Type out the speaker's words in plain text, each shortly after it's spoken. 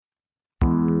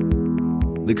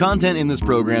The content in this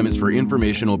program is for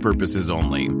informational purposes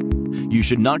only. You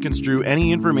should not construe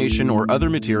any information or other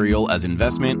material as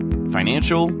investment,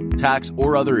 financial, tax,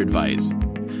 or other advice.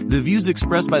 The views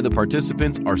expressed by the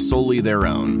participants are solely their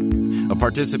own. A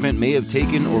participant may have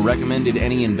taken or recommended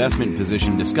any investment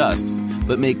position discussed,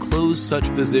 but may close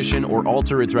such position or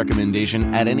alter its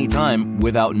recommendation at any time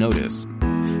without notice.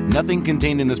 Nothing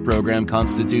contained in this program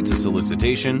constitutes a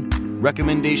solicitation,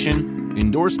 recommendation,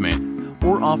 endorsement,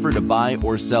 or offer to buy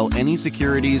or sell any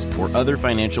securities or other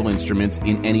financial instruments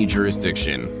in any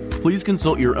jurisdiction. Please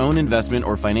consult your own investment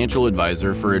or financial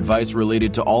advisor for advice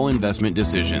related to all investment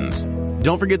decisions.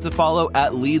 Don't forget to follow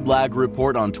at Lead Lag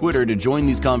Report on Twitter to join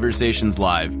these conversations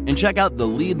live, and check out the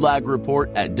Lead Lag Report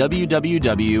at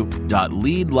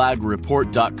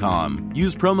www.leadlagreport.com.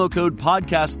 Use promo code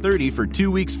podcast30 for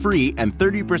 2 weeks free and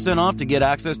 30% off to get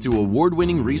access to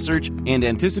award-winning research and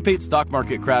anticipate stock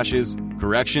market crashes,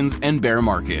 corrections, and bear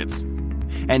markets.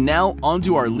 And now, on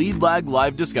to our Lead Lag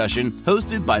live discussion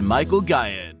hosted by Michael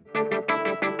Gayed.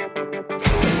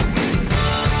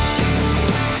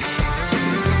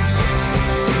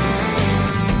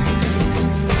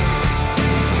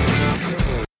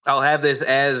 I'll have this,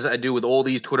 as I do with all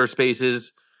these Twitter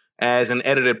Spaces, as an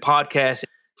edited podcast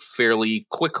fairly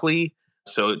quickly.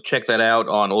 So check that out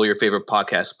on all your favorite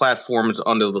podcast platforms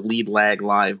under the Lead Lag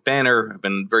Live banner. I've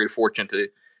been very fortunate to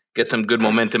get some good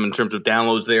momentum in terms of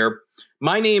downloads there.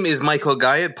 My name is Michael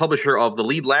Gayed, publisher of the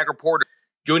Lead Lag Report.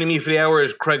 Joining me for the hour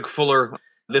is Craig Fuller.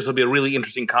 This will be a really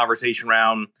interesting conversation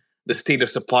around the state of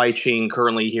supply chain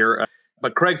currently here.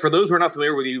 But Craig, for those who are not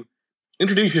familiar with you,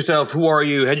 introduce yourself. Who are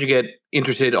you? How'd you get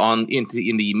interested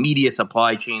in the media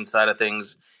supply chain side of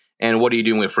things? And what are you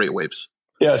doing with FreightWaves?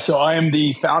 Yeah, so I am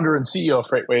the founder and CEO of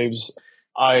FreightWaves.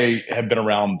 I have been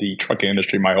around the trucking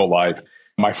industry my whole life.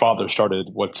 My father started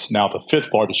what's now the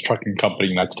 5th largest trucking company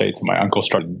in the United States, and my uncle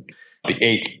started the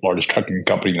 8th largest trucking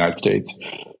company in the United States.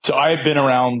 So I have been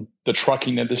around the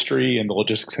trucking industry and the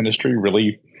logistics industry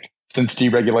really since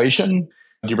deregulation.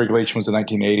 Deregulation was in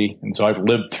 1980, and so I've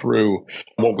lived through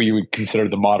what we would consider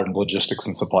the modern logistics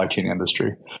and supply chain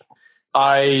industry.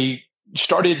 I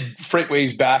started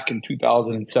FreightWaves back in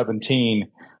 2017,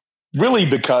 really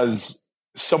because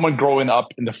someone growing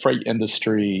up in the freight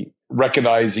industry,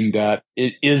 recognizing that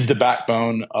it is the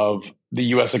backbone of the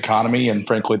U.S. economy and,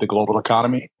 frankly, the global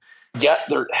economy. Yet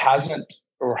there hasn't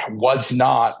or was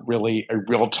not really a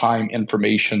real-time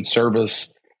information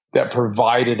service that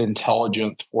provided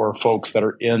intelligence for folks that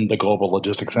are in the global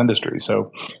logistics industry. So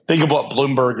think of what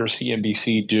Bloomberg or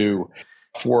CNBC do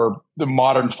for the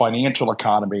modern financial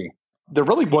economy. There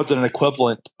really wasn't an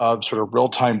equivalent of sort of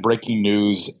real-time breaking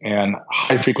news and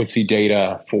high-frequency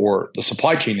data for the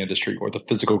supply chain industry or the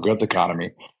physical goods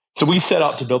economy. So we set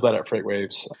out to build that at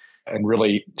FreightWaves and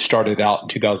really started out in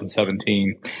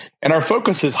 2017. And our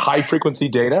focus is high-frequency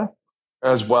data,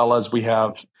 as well as we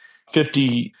have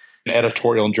 50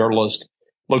 editorial and journalists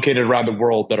located around the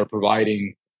world that are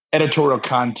providing editorial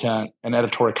content and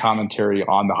editorial commentary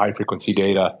on the high frequency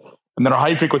data. And then our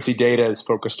high frequency data is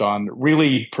focused on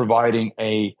really providing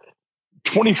a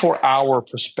 24-hour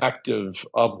perspective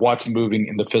of what's moving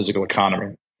in the physical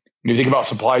economy. When you think about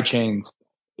supply chains,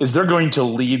 is they're going to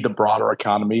lead the broader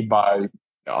economy by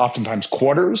oftentimes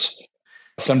quarters,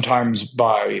 sometimes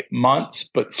by months,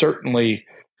 but certainly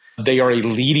they are a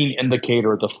leading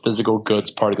indicator of the physical goods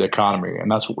part of the economy.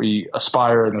 And that's what we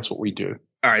aspire, and that's what we do.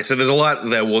 All right. So there's a lot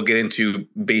that we'll get into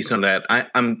based on that.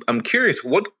 I'm curious,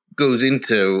 what goes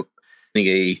into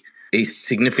a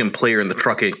significant player in the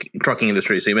trucking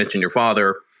industry? So you mentioned your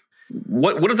father.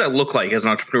 What does that look like as an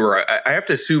entrepreneur? I have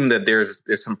to assume that there's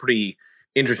some pretty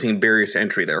interesting barriers to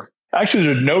entry there. Actually,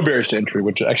 there's no barriers to entry,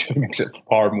 which actually makes it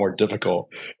far more difficult.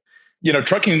 You know,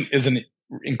 trucking is an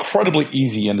incredibly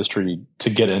easy industry to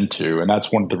get into. And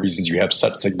that's one of the reasons you have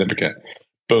such significant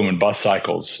boom and bust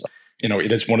cycles. You know,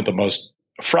 it is one of the most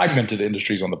fragmented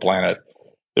industries on the planet.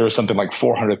 There are something like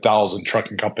 400,000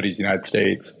 trucking companies in the United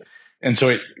States. And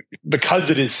so because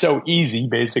it is so easy,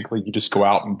 basically you just go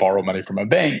out and borrow money from a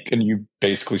bank and you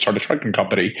basically start a trucking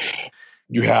company.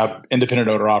 You have independent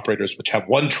owner operators, which have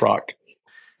one truck.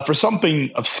 For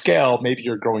something of scale, maybe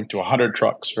you're growing to 100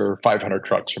 trucks or 500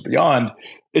 trucks or beyond,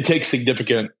 it takes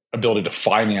significant ability to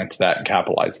finance that and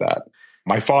capitalize that.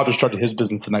 My father started his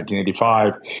business in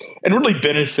 1985 and really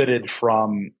benefited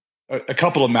from a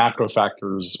couple of macro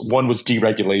factors. One was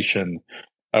deregulation,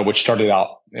 which started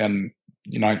out in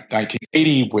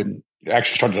 1980 when it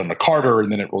actually started under Carter,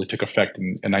 and then it really took effect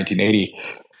in 1980.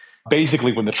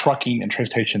 Basically, when the trucking and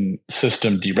transportation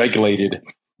system deregulated,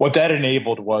 what that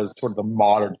enabled was sort of the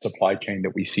modern supply chain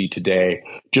that we see today,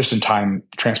 just-in-time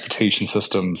transportation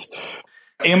systems.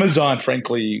 Amazon,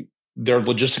 frankly, their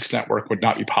logistics network would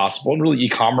not be possible, and really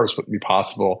e-commerce wouldn't be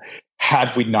possible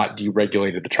had we not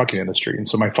deregulated the trucking industry. And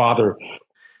so my father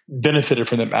benefited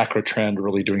from that macro trend,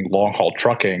 really doing long haul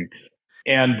trucking.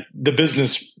 And the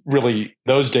business really,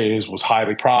 those days, was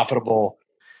highly profitable.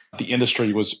 The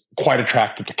industry was quite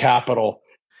attractive to capital.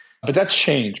 But that's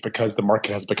changed because the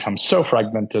market has become so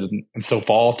fragmented and so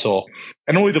volatile.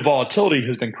 And only the volatility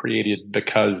has been created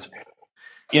because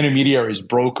intermediaries,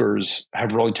 brokers,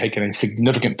 have really taken a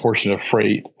significant portion of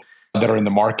freight that are in the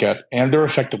market, and they're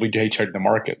effectively day trading the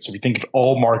market. So if you think of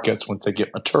all markets, once they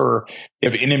get mature, you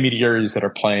have intermediaries that are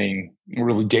playing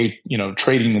really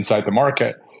trading inside the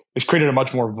market. It's created a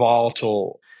much more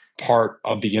volatile part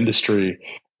of the industry.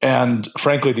 And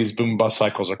frankly, these boom bust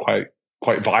cycles are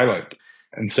quite violent.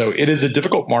 And so it is a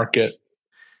difficult market,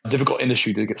 a difficult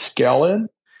industry to get scale in.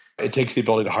 It takes the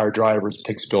ability to hire drivers, it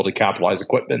takes the ability to capitalize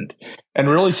equipment, and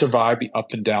really survive the up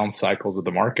and down cycles of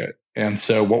the market. And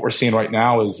so what we're seeing right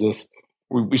now is this,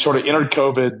 we sort of entered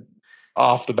COVID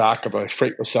off the back of a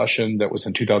freight recession that was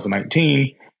in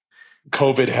 2019.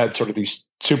 COVID had sort of these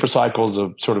super cycles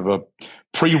of sort of a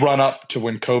pre-run up to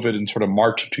when COVID in sort of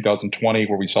March of 2020,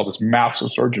 where we saw this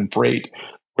massive surge in freight,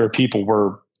 where people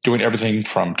were doing everything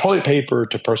from toilet paper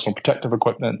to personal protective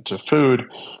equipment to food.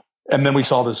 And then we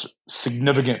saw this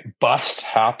significant bust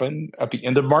happen at the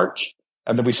end of March.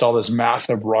 And then we saw this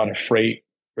massive run of freight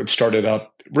that started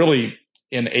up really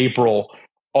in April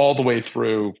all the way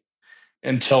through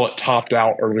until it topped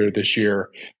out earlier this year,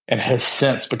 and has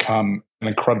since become an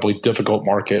incredibly difficult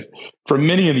market for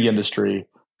many in the industry,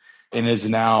 and is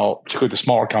now, particularly the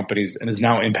smaller companies, and is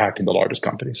now impacting the largest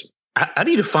companies. How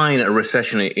do you define a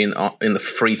recession in the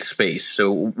freight space?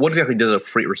 So what exactly does a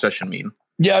freight recession mean?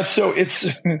 Yeah, so it's,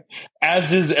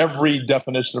 as is every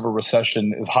definition of a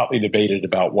recession, is hotly debated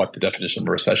about what the definition of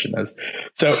a recession is.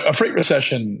 So a freight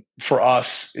recession for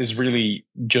us is really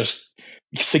just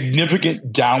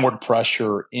significant downward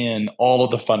pressure in all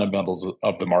of the fundamentals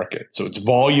of the market. So it's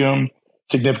volume,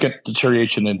 significant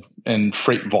deterioration in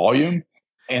freight volume,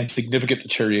 and significant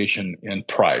deterioration in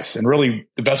price. And really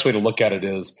the best way to look at it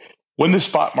is when the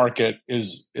spot market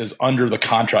is under the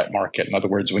contract market. In other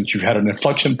words, when you've had an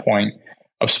inflection point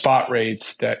of spot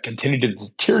rates that continue to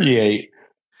deteriorate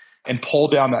and pull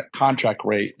down that contract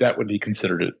rate, that would be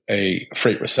considered a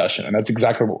freight recession. And that's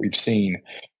exactly what we've seen.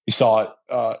 We saw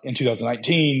it in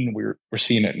 2019. We're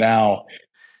seeing it now.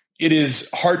 It is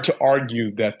hard to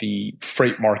argue that the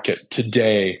freight market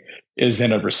today is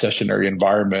in a recessionary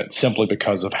environment simply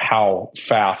because of how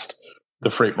fast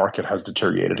the freight market has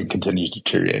deteriorated and continues to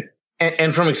deteriorate.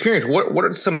 And from experience, what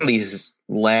are some of these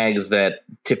lags that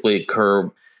typically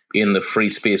occur in the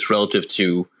freight space relative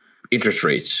to interest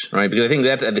rates, right? Because I think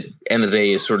that at the end of the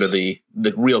day is sort of the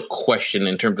real question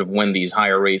in terms of when these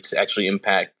higher rates actually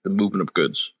impact the movement of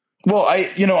goods. Well,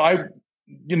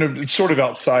 it's sort of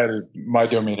outside of my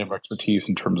domain of expertise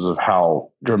in terms of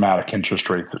how dramatic interest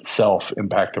rates itself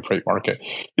impact the freight market.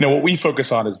 What we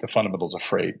focus on is the fundamentals of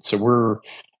freight. So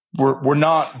we're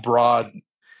not broad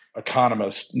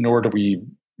economists, nor do we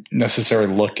necessarily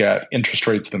look at interest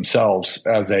rates themselves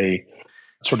as a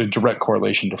sort of direct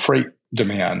correlation to freight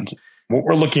demand. What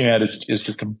we're looking at is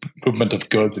just the movement of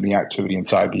goods and the activity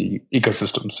inside the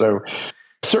ecosystem. So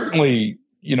certainly,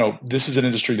 this is an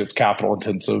industry that's capital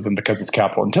intensive, and because it's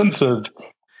capital intensive,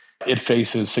 it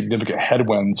faces significant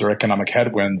headwinds or economic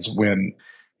headwinds when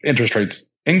interest rates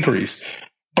increase.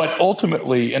 But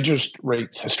ultimately, interest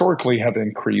rates historically have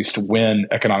increased when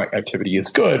economic activity is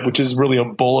good, which is really a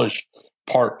bullish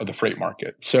part of the freight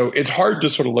market. So it's hard to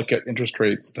sort of look at interest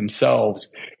rates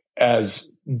themselves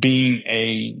as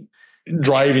being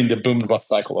driving the boom and bust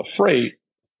cycle of freight,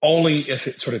 only if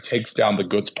it sort of takes down the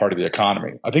goods part of the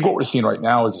economy. I think what we're seeing right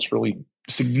now is this really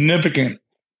significant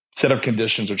set of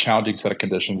conditions, or challenging set of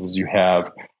conditions, as you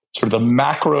have sort of the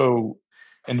macro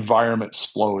environment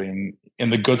slowing in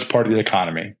the goods part of the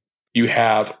economy. You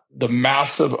have the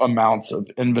massive amounts of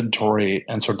inventory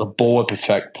and sort of the bullwhip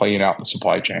effect playing out in the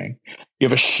supply chain. You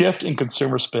have a shift in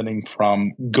consumer spending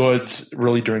from goods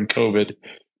really during COVID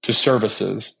to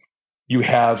services. You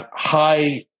have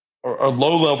high or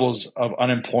low levels of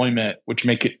unemployment, which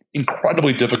make it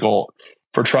incredibly difficult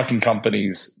for trucking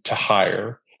companies to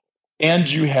hire. And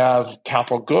you have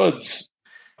capital goods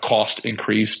cost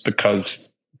increase because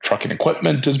trucking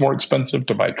equipment is more expensive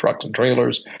to buy trucks and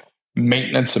trailers.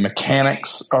 Maintenance and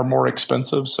mechanics are more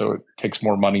expensive, so it takes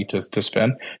more money to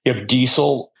spend. You have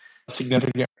diesel,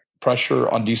 significant pressure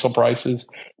on diesel prices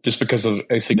just because of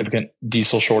a significant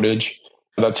diesel shortage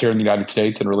that's here in the United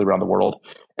States and really around the world.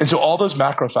 And so all those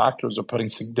macro factors are putting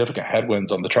significant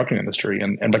headwinds on the trucking industry.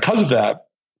 And because of that,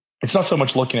 it's not so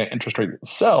much looking at interest rate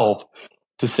itself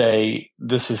to say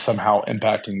this is somehow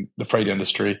impacting the freight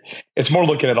industry. It's more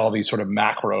looking at all these sort of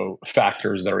macro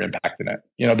factors that are impacting it.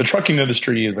 The trucking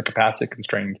industry is a capacity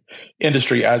constrained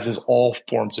industry, as is all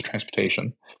forms of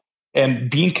transportation. And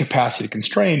being capacity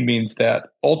constrained means that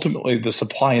ultimately the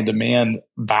supply and demand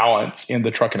balance in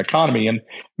the trucking economy, and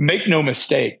make no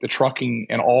mistake, the trucking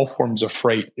and all forms of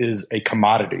freight is a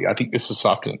commodity. I think this is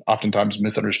oftentimes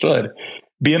misunderstood.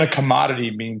 Being a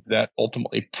commodity means that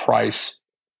ultimately price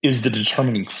is the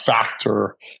determining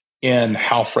factor in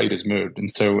how freight is moved.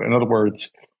 And so, in other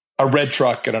words, a red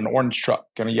truck and an orange truck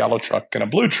and a yellow truck and a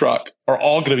blue truck are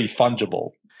all going to be fungible.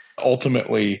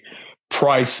 Ultimately,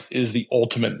 price is the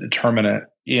ultimate determinant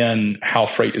in how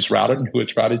freight is routed and who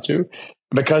it's routed to.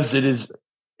 Because it is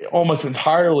almost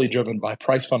entirely driven by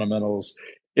price fundamentals,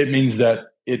 it means that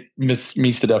it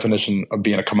meets the definition of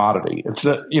being a commodity. It's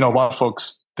that, a lot of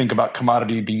folks think about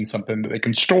commodity being something that they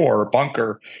can store or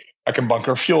bunker. I can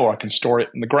bunker fuel, I can store it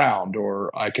in the ground, or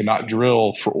I cannot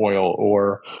drill for oil,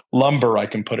 or lumber, I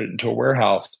can put it into a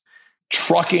warehouse.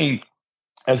 Trucking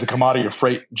as a commodity or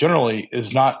freight generally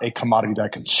is not a commodity that I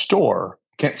can store.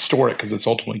 I can't store it because it's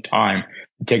ultimately time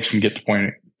it takes from get to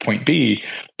point B.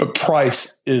 But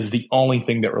price is the only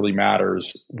thing that really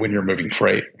matters when you're moving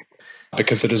freight,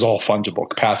 because it is all fungible.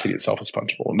 Capacity itself is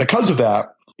fungible. And because of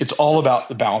that, it's all about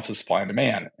the balance of supply and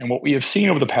demand. And what we have seen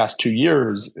over the past 2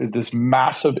 years is this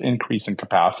massive increase in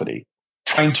capacity,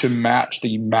 trying to match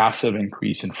the massive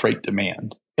increase in freight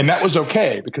demand. And that was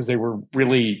okay because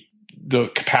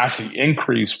the capacity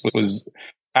increase was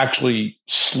actually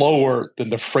slower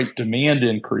than the freight demand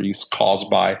increase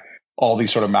caused by all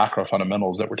these sort of macro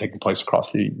fundamentals that were taking place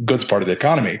across the goods part of the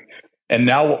economy. And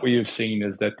now what we have seen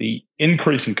is that the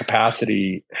increase in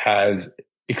capacity has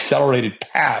accelerated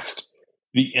past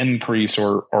the increase,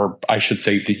 or I should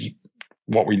say,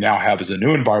 what we now have is a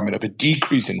new environment of a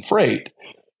decrease in freight.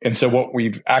 And so what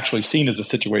we've actually seen is a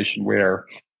situation where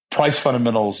price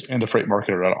fundamentals in the freight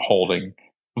market are not holding,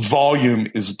 volume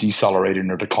is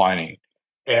decelerating or declining,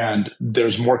 and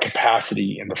there's more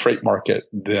capacity in the freight market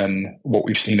than what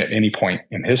we've seen at any point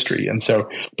in history. And so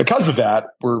because of that,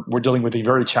 we're dealing with a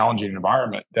very challenging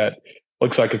environment that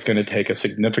looks like it's going to take a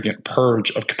significant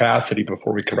purge of capacity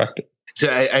before we correct it. So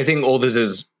I think all this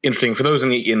is interesting. For those in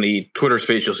the Twitter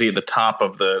space, you'll see at the top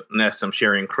of the nest, I'm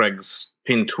sharing Craig's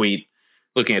pin tweet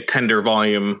looking at tender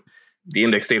volume, the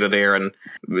index data there. And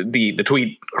the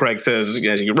tweet, Craig says,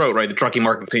 as you wrote, right, the trucking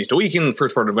market continues to weaken. The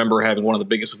first part of November having one of the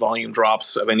biggest volume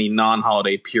drops of any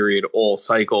non-holiday period all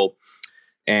cycle.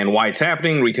 And why it's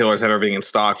happening, retailers have everything in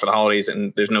stock for the holidays,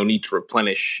 and there's no need to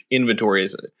replenish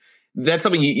inventories. That's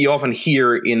something you often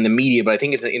hear in the media, but I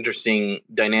think it's an interesting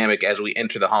dynamic as we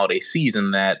enter the holiday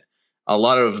season that a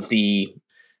lot of the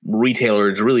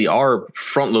retailers really are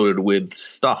front-loaded with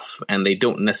stuff, and they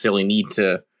don't necessarily need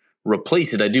to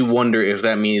replace it. I do wonder if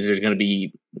that means there's going to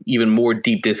be even more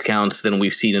deep discounts than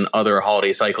we've seen in other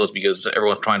holiday cycles because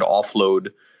everyone's trying to offload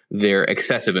their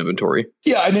excessive inventory.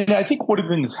 Yeah, I mean, I think one of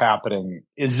the things happening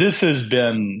is this has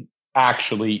been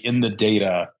actually in the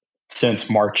data since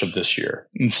March of this year.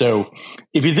 And so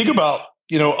if you think about,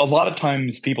 a lot of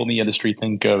times people in the industry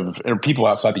think of, or people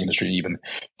outside the industry even,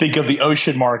 think of the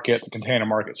ocean market, the container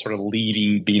market sort of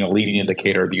being a leading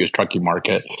indicator of the U.S. trucking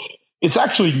market. It's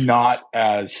actually not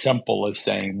as simple as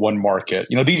saying one market.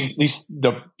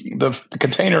 The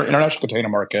international container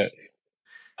market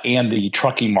and the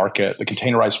trucking market, the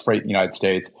containerized freight in the United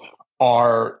States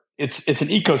it's an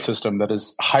ecosystem that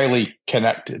is highly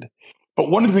connected. But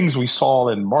one of the things we saw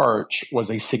in March was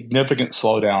a significant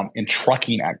slowdown in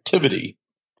trucking activity.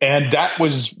 And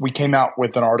we came out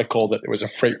with an article that there was a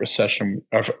freight recession.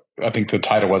 I think the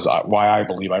title was Why I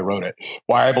Believe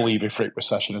a Freight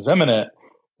Recession is Imminent,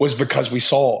 was because we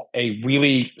saw a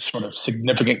really sort of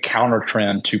significant counter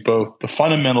trend to both the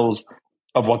fundamentals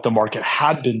of what the market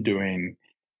had been doing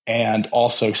and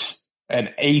also an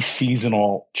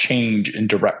aseasonal change in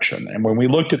direction. And when we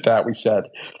looked at that, we said,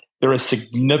 there is a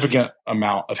significant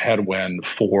amount of headwind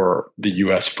for the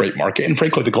U.S. freight market and,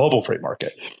 frankly, the global freight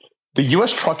market. The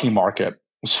U.S. trucking market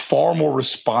was far more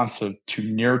responsive to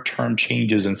near-term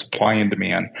changes in supply and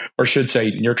demand, or I should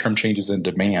say near-term changes in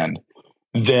demand,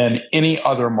 than any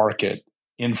other market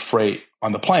in freight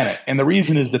on the planet. And the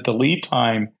reason is that the lead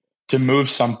time to move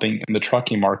something in the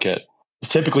trucking market is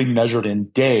typically measured in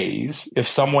days. If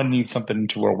someone needs something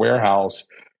into a warehouse,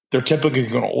 they're typically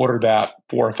going to order that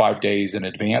 4 or 5 days in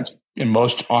advance, and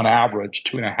most on average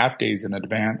 2.5 days in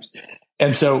advance.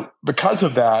 And so because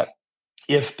of that,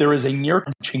 if there is a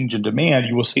near-term change in demand,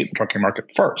 you will see it in the trucking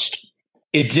market first.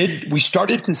 We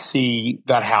started to see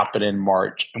that happen in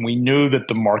March, and we knew that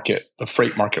the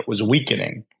freight market was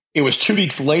weakening. It was 2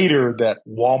 weeks later that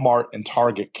Walmart and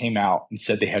Target came out and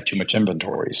said they had too much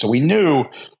inventory. So we knew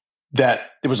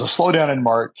that there was a slowdown in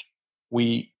March.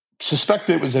 We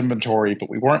suspected it was inventory, but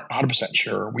we weren't 100%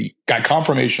 sure. We got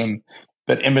confirmation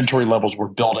that inventory levels were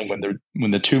building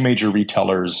when the two major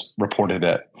retailers reported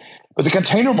it. But the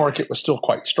container market was still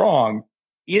quite strong.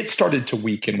 It started to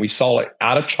weaken. We saw it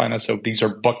out of China. So these are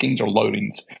bookings or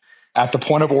loadings at the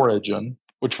point of origin,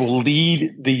 which will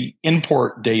lead the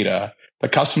import data, the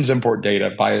customs import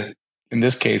data by, in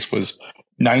this case, was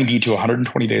 90 to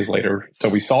 120 days later. So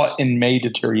we saw it in May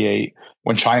deteriorate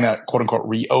when China, quote unquote,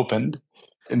 reopened.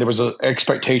 And there was an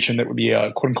expectation that would be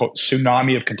a, quote unquote,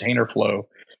 tsunami of container flow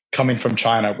coming from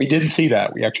China. We didn't see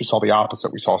that. We actually saw the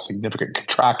opposite. We saw a significant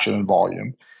contraction in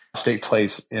volume take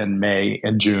place in May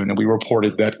and June. And we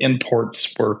reported that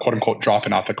imports were, quote unquote,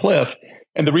 dropping off a cliff.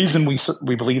 And the reason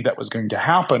we believed that was going to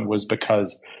happen was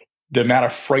because the amount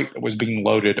of freight that was being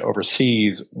loaded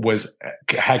overseas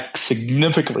had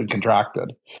significantly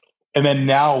contracted. And then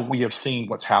now we have seen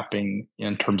what's happening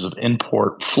in terms of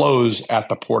import flows at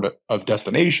the port of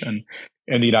destination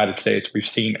in the United States. We've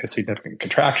seen a significant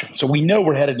contraction. So we know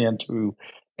we're headed into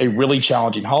a really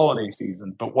challenging holiday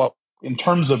season. But in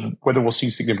terms of whether we'll see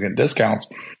significant discounts,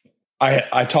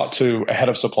 I talked to a head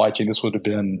of supply chain. This would have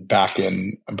been back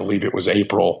in, I believe it was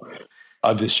April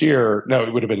of this year. No,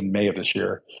 it would have been in May of this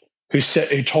year.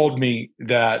 He told me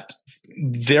that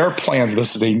their plans,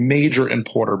 this is a major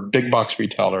importer, big box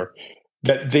retailer,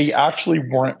 that they actually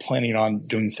weren't planning on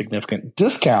doing significant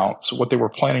discounts. What they were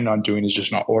planning on doing is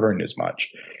just not ordering as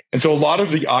much. And so a lot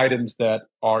of the items that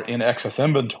are in excess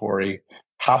inventory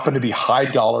happen to be high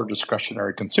dollar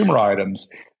discretionary consumer items.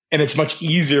 And it's much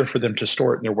easier for them to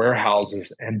store it in their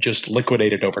warehouses and just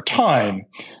liquidate it over time.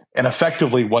 And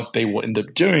effectively, what they will end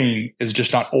up doing is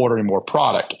just not ordering more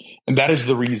product. And that is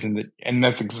the reason and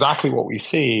that's exactly what we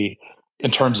see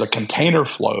in terms of container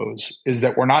flows, is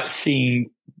that we're not seeing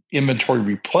inventory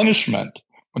replenishment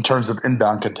in terms of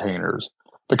inbound containers,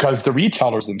 because the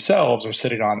retailers themselves are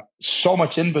sitting on so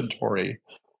much inventory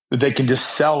that they can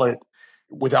just sell it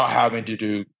without having to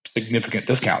do significant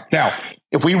discounts. Now,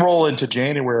 if we roll into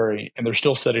January and they're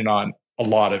still sitting on a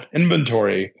lot of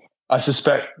inventory, I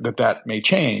suspect that may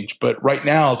change. But right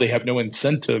now, they have no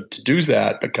incentive to do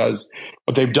that, because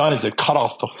what they've done is they've cut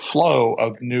off the flow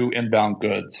of new inbound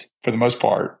goods for the most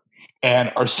part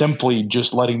and are simply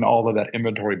just letting all of that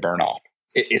inventory burn off.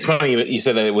 It's funny you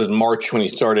said that it was March when he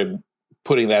started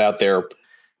putting that out there.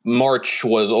 March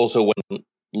was also when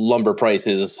lumber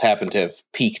prices happened to have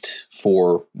peaked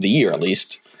for the year, at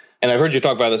least. And I've heard you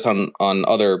talk about this on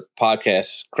other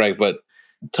podcasts, Craig, but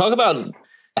talk about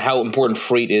how important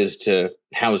freight is to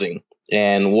housing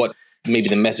and what maybe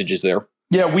the message is there.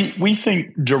 Yeah, we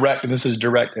think direct, and this is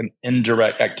direct and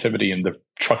indirect activity in the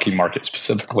trucking market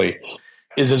specifically,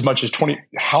 is as much as the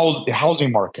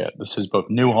housing market. This is both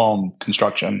new home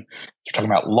construction. We're talking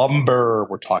about lumber.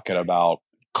 We're talking about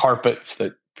carpets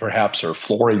that perhaps are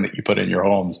flooring that you put in your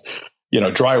homes,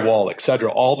 drywall, et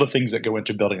cetera. All the things that go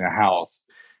into building a house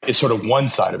is sort of one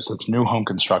side of it. So it's new home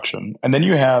construction. And then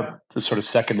you have the sort of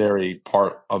secondary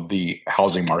part of the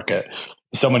housing market,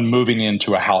 someone moving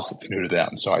into a house that's new to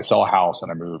them. So I sell a house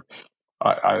and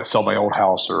I sell my old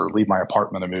house or leave my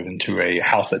apartment and move into a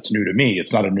house that's new to me.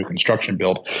 It's not a new construction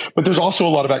build, but there's also a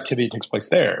lot of activity that takes place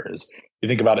there. Is you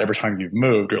think about every time you've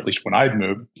moved, or at least when I've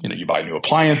moved, you buy new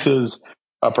appliances,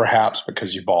 perhaps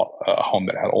because you bought a home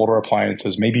that had older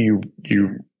appliances. Maybe you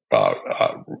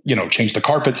change the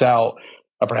carpets out.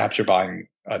 Perhaps you're buying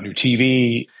a new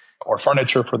TV or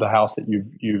furniture for the house that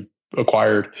you've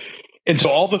acquired. And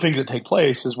so all the things that take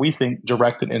place is, we think,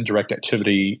 direct and indirect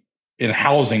activity in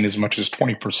housing as much as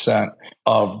 20%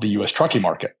 of the U.S. trucking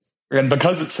market. And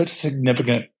because it's such a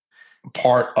significant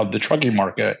part of the trucking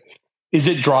market, is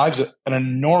it drives an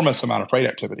enormous amount of freight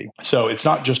activity. So it's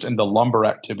not just in the lumber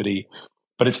activity,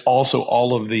 but it's also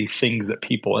all of the things that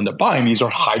people end up buying. These are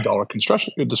high dollar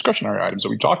discretionary items that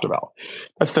we talked about.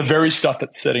 That's the very stuff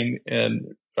that's sitting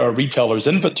in retailers'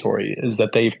 inventory, is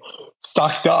that they've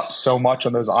stocked up so much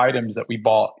on those items that we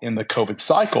bought in the COVID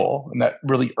cycle, in that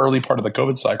really early part of the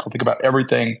COVID cycle. Think about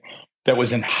everything that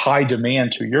was in high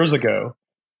demand 2 years ago,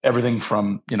 everything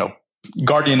from,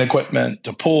 gardening equipment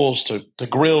to pools to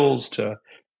grills to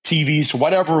TVs to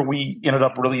whatever we ended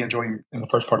up really enjoying in the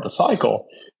first part of the cycle,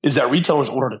 is that retailers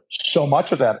ordered so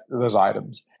much of those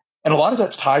items. And a lot of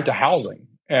that's tied to housing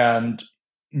and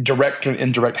direct and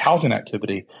indirect housing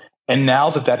activity. And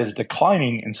now that is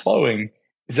declining and slowing,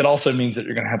 is it also means that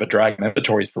you're going to have a drag in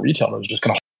inventories for retailers, just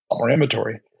going to hold more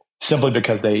inventory simply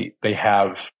because they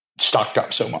have stocked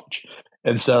up so much.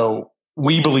 And so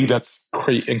we believe that's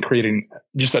creating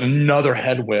just another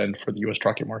headwind for the U.S.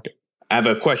 trucking market. I have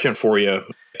a question for you.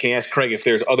 Can you ask Craig if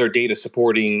there's other data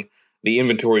supporting the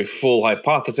inventory full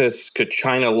hypothesis? Could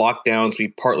China lockdowns be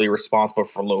partly responsible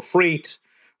for low freight?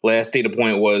 Last data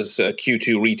point was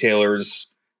Q2 retailers,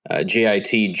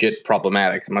 JIT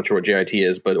problematic. I'm not sure what JIT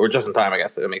is, or just in time, I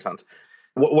guess. That makes sense.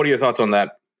 What are your thoughts on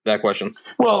that question?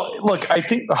 Well, look, I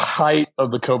think the height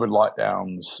of the COVID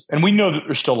lockdowns, and we know that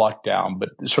they're still locked down, but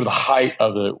sort of the height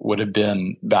of it would have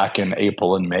been back in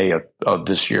April and May of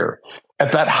this year.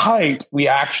 At that height, we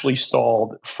actually saw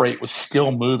that freight was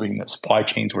still moving, that supply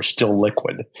chains were still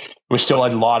liquid. There was still a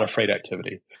lot of freight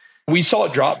activity. We saw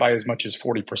it drop by as much as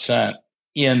 40%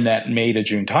 in that May to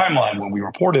June timeline when we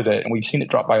reported it, and we've seen it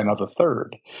drop by another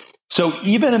third. So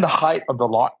even in the height of the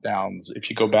lockdowns, if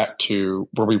you go back to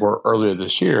where we were earlier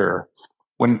this year,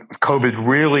 when COVID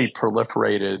really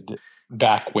proliferated,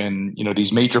 back when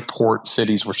these major port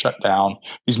cities were shut down,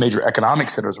 these major economic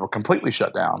centers were completely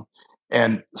shut down,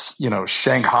 and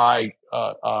Shanghai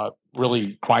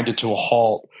really grinded to a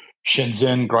halt,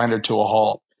 Shenzhen grinded to a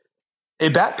halt.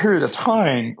 In that period of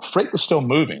time, freight was still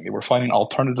moving. They were finding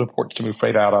alternative ports to move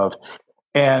freight out of,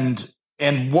 and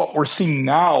what we're seeing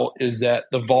now is that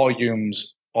the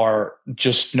volumes are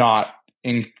just not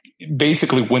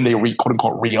basically when they quote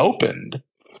unquote reopened,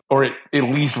 or at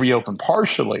least reopened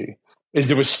partially, is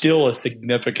there was still a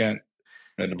significant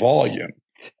volume.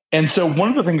 And so one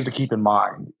of the things to keep in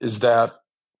mind is that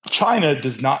China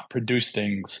does not produce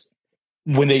things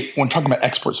when talking about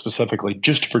exports specifically,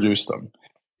 just to produce them,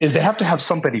 is they have to have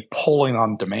somebody pulling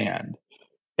on demand.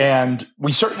 And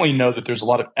we certainly know that there's a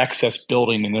lot of excess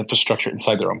building and infrastructure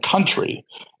inside their own country.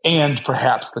 And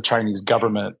perhaps the Chinese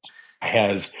government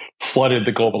has flooded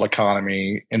the global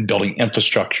economy in building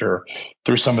infrastructure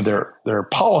through some of their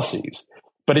policies.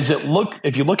 But if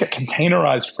you look at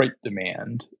containerized freight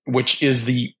demand, which is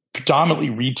the predominantly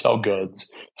retail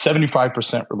goods,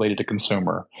 75% related to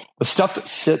consumer, the stuff that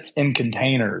sits in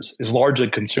containers is largely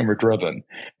consumer driven.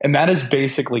 And that is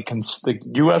basically the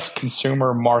U.S.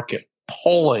 consumer market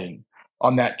pulling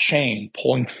on that chain,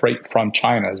 pulling freight from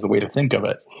China is the way to think of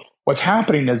it. What's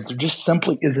happening is there just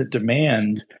simply isn't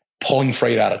demand pulling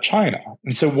freight out of China.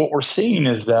 And so what we're seeing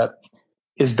is that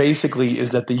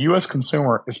the U.S.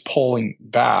 consumer is pulling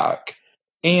back,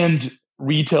 and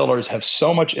retailers have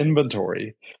so much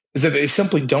inventory is that they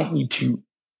simply don't need to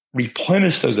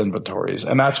replenish those inventories.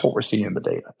 And that's what we're seeing in the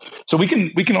data. So we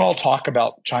can all talk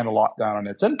about China lockdown and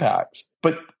its impacts,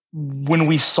 but when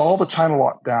we saw the China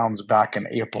lockdowns back in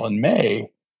April and May,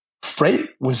 freight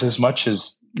was as much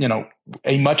as,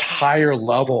 a much higher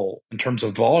level in terms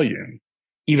of volume,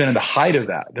 even in the height of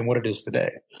that, than what it is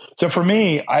today. So for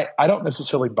me, I don't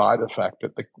necessarily buy the fact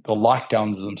that the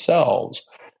lockdowns themselves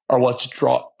are what's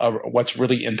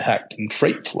really impacting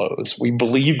freight flows. We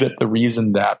believe that the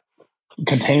reason that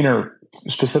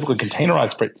specifically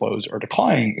containerized freight flows are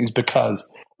declining is because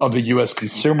of the U.S.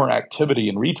 consumer activity,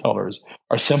 and retailers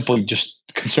are simply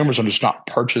consumers are just not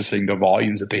purchasing the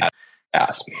volumes that they had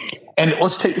asked. And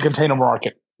let's take the container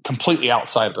market completely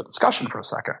outside of the discussion for a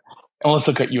second. And let's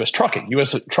look at U.S. trucking.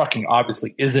 U.S. trucking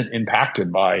obviously isn't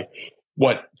impacted by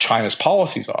what China's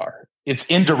policies are. It's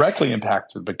indirectly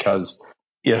impacted because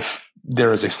if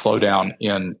there is a slowdown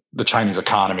in the Chinese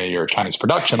economy or Chinese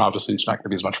production, obviously there's not going to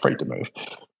be as much freight to move.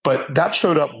 But that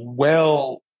showed up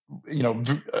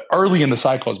early in the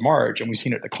cycle as March, and we've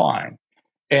seen it decline.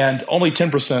 And only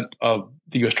 10% of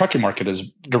the U.S. trucking market is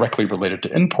directly related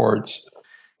to imports.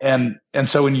 And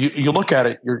so when you look at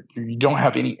it, you don't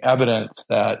have any evidence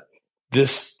that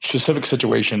this specific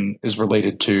situation is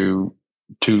related to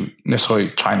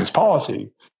necessarily China's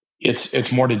policy.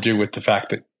 It's more to do with the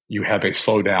fact that you have a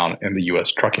slowdown in the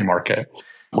U.S. trucking market,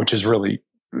 which is really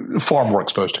far more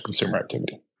exposed to consumer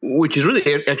activity. Which is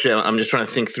really, actually, I'm just trying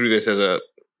to think through this as a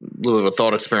little bit of a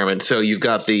thought experiment. So you've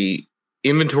got the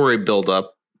inventory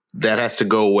buildup that has to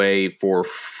go away for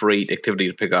freight activity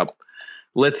to pick up.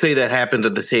 Let's say that happens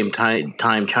at the same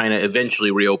time China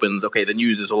eventually reopens. Okay, the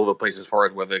news is all over the place as far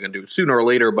as whether they're going to do it sooner or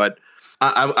later. But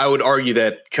I would argue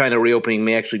that China reopening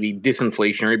may actually be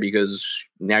disinflationary because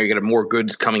now you're going to have more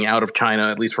goods coming out of China,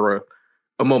 at least for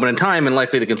a moment in time. And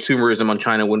likely the consumerism on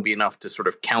China wouldn't be enough to sort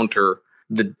of counter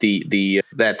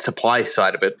that supply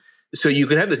side of it. So you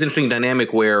could have this interesting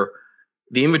dynamic where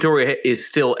the inventory is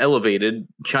still elevated.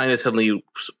 China suddenly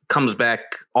comes back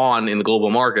on in the global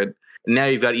market. And now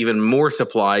you've got even more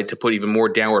supply to put even more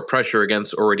downward pressure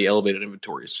against already elevated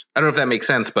inventories. I don't know if that makes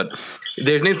sense, but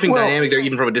there's an interesting dynamic there,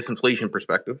 even from a disinflation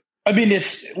perspective. I mean,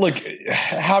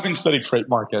 having studied freight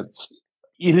markets,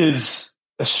 it is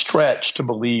a stretch to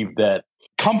believe that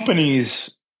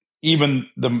companies, even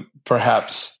the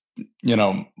perhaps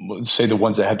say the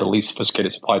ones that had the least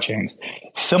sophisticated supply chains,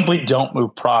 simply don't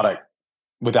move product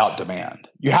without demand.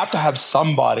 You have to have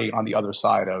somebody on the other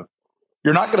side of,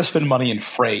 you're not going to spend money in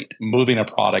freight moving a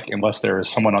product unless there is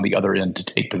someone on the other end to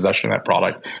take possession of that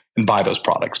product and buy those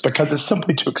products, because it's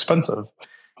simply too expensive.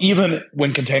 Even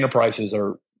when container prices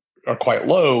are quite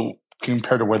low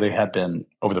compared to where they have been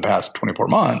over the past 24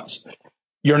 months,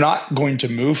 you're not going to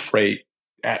move freight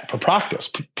for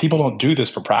practice. People don't do this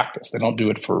for practice. They don't do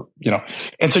it for,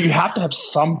 and so you have to have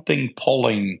something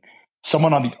pulling,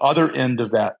 someone on the other end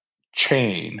of that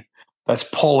chain that's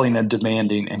pulling and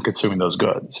demanding and consuming those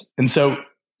goods. And so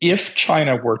if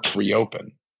China were to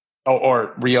reopen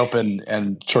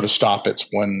and sort of stop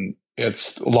when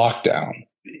it's lockdown,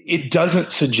 it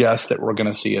doesn't suggest that we're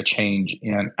going to see a change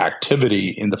in activity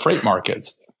in the freight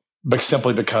markets, but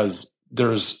simply because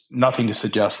there's nothing to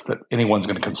suggest that anyone's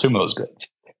going to consume those goods.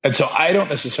 And so I don't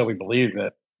necessarily believe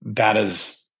that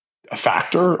is a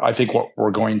factor. I think what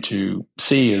we're going to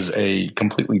see is a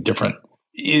completely different.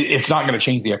 It's not going to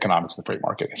change the economics of the freight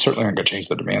market. It's certainly not going to change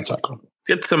the demand cycle.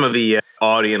 Get some of the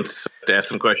audience to ask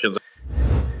some questions.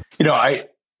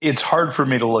 It's hard for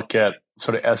me to look at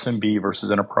sort of SMB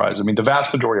versus enterprise. I mean, the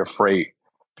vast majority of freight,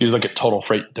 if you look at total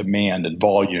freight demand and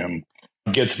volume,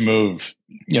 gets moved.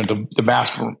 The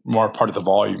vast more part of the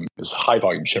volume is high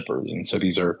volume shippers, and so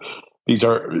these are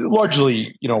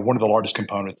largely one of the largest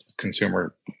components is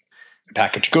consumer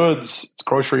packaged goods, it's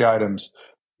grocery items.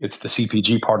 It's the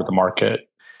CPG part of the market.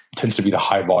 It tends to be the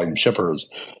high volume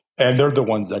shippers. And they're the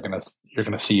ones that you're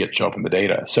going to see it show up in the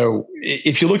data. So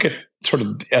if you look at sort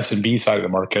of the S&B side of the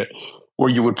market,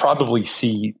 where you would probably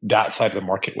see that side of the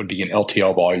market would be in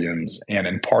LTL volumes and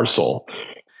in parcel.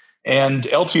 And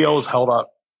LTL has held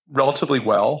up relatively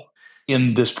well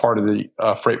in this part of the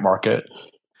freight market.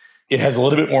 It has a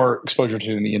little bit more exposure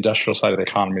to the industrial side of the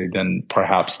economy than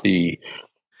perhaps the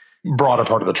broader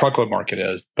part of the truckload market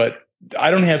is. But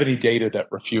I don't have any data that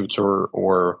refutes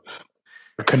or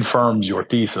confirms your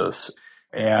thesis,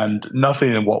 and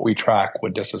nothing in what we track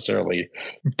would necessarily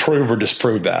prove or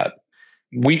disprove that.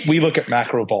 We look at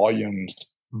macro volumes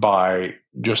by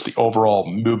just the overall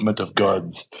movement of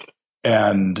goods,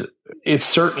 and it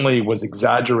certainly was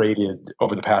exaggerated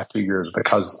over the past few years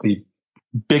because the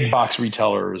big box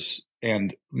retailers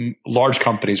and large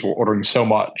companies were ordering so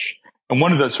much. And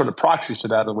one of the sort of proxies to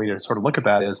that, the way to sort of look at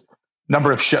that is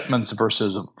number of shipments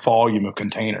versus volume of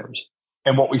containers.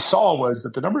 And what we saw was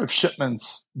that the number of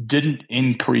shipments didn't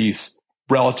increase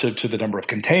relative to the number of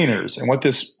containers. And what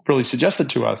this really suggested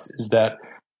to us is that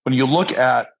when you look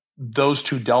at those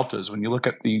two deltas, when you look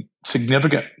at the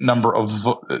significant number of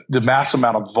the mass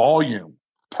amount of volume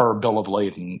per bill of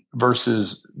lading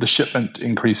versus the shipment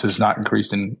increases not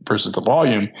increasing versus the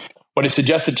volume, what it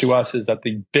suggested to us is that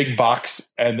the big box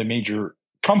and the major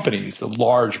companies, the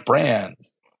large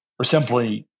brands, were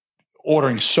simply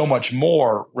ordering so much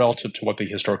more relative to what they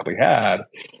historically had,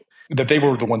 that they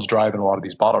were the ones driving a lot of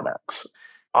these bottlenecks.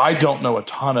 I don't know a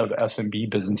ton of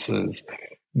SMB businesses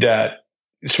that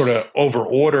sort of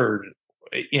over-ordered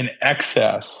in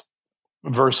excess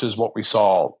versus what we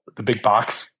saw the big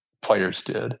box players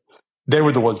did. They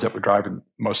were the ones that were driving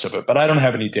most of it. But I don't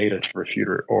have any data to refute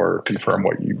or confirm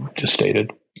what you just stated,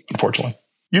 unfortunately.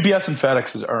 UPS and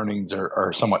FedEx's earnings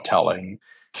are somewhat telling.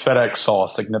 FedEx saw a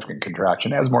significant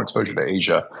contraction. It has more exposure to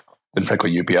Asia than,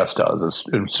 frankly, UPS does.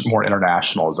 It's more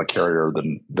international as a carrier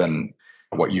than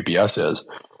what UPS is.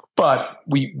 But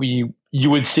you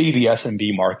would see the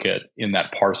SMB market in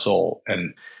that parcel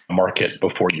and market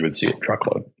before you would see it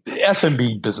truckload.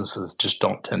 SMB businesses just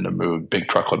don't tend to move big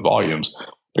truckload volumes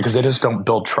because they just don't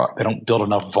build they don't build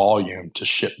enough volume to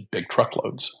ship big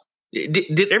truckloads.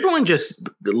 Did everyone just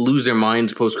lose their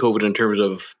minds post-COVID in terms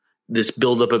of this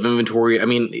buildup of inventory? I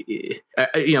mean,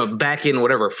 back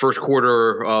in first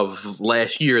quarter of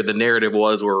last year, the narrative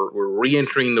was we're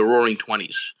re-entering the roaring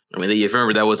 20s. I mean, if you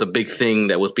remember, that was a big thing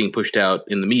that was being pushed out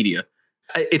in the media.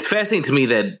 It's fascinating to me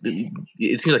that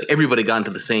it seems like everybody got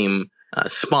into the same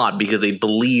spot because they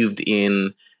believed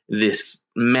in this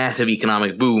massive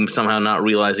economic boom, somehow not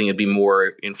realizing it'd be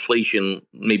more inflation,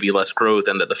 maybe less growth,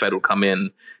 and that the Fed would come in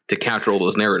to counter all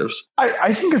those narratives.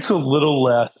 I think it's a little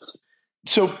less.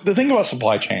 So the thing about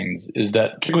supply chains is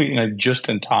that, particularly in a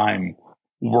just-in-time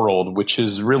world, which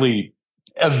is really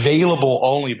available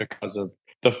only because of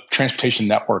the transportation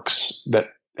networks that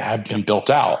have been built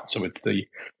out. So it's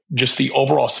just the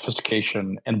overall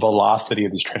sophistication and velocity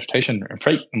of these transportation and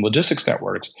freight and logistics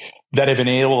networks that have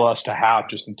enabled us to have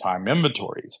just-in-time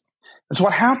inventories. And so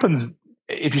what happens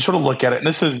if you sort of look at it, and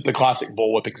this is the classic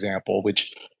bullwhip example,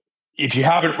 which if you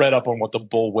haven't read up on what the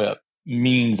bullwhip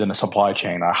means in a supply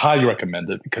chain, I highly recommend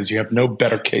it because you have no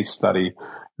better case study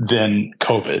than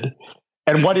COVID.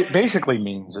 And what it basically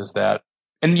means is that,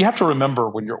 and you have to remember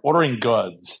when you're ordering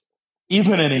goods,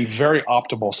 even in a very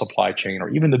optimal supply chain, or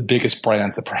even the biggest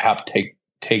brands that perhaps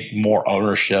take more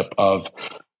ownership of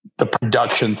the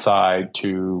production side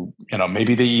to,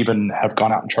 maybe they even have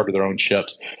gone out and chartered their own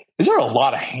ships. Is there a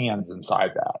lot of hands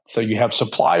inside that? So you have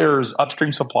suppliers,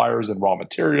 upstream suppliers in raw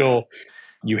material.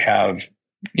 You have,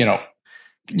 you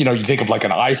think of like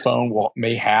an iPhone,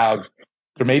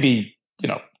 there may be,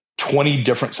 20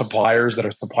 different suppliers that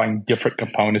are supplying different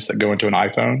components that go into an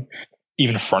iPhone.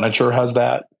 Even furniture has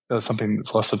that. Something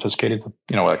that's less sophisticated,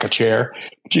 like a chair.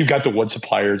 But you've got the wood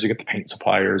suppliers, you get the paint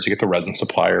suppliers, you get the resin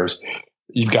suppliers,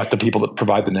 you've got the people that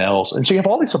provide the nails. And so you have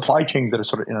all these supply chains that are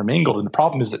sort of intermingled. And the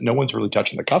problem is that no one's really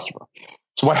touching the customer.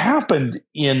 So what happened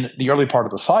in the early part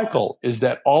of the cycle is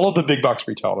that all of the big box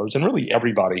retailers, and really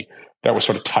everybody that was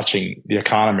sort of touching the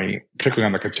economy, particularly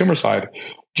on the consumer side,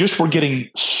 just were getting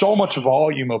so much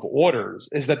volume of orders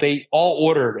is that they all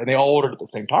ordered, and they all ordered at the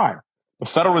same time. The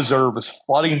Federal Reserve is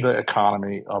flooding the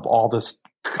economy of all this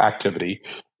activity.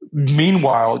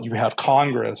 Meanwhile, you have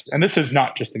Congress, and this is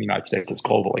not just in the United States, it's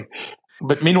globally.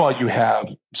 But meanwhile, you have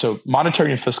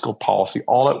monetary and fiscal policy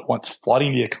all at once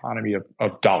flooding the economy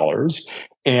of dollars,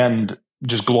 and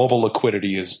just global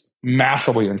liquidity is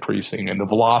massively increasing, and the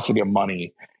velocity of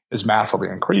money is massively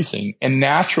increasing. And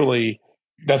naturally,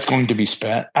 that's going to be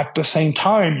spent. At the same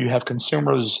time, you have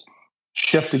consumers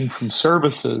shifting from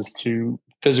services to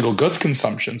physical goods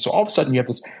consumption. So all of a sudden, you have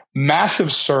this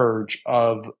massive surge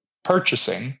of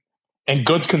purchasing and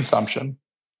goods consumption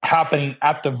happening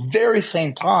at the very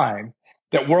same time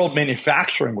that world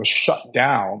manufacturing was shut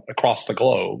down across the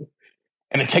globe.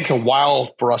 And it takes a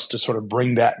while for us to sort of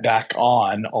bring that back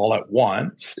on all at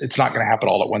once. It's not going to happen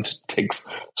all at once. It takes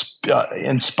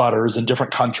in sputters in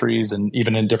different countries and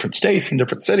even in different states and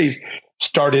different cities,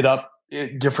 started up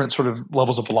at different sort of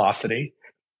levels of velocity.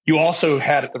 You also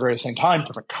had at the very same time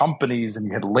different companies, and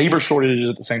you had labor shortages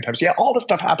at the same time. So yeah, all this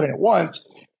stuff happening at once.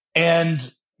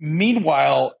 And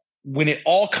meanwhile, when it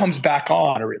all comes back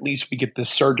on, or at least we get this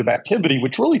surge of activity,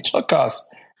 which really took us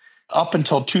up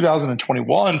until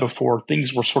 2021 before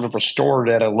things were sort of restored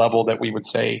at a level that we would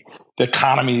say the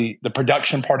economy, the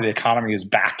production part of the economy is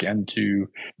back into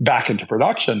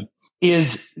production,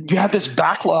 is you have this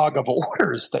backlog of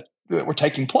orders that were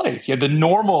taking place. You had the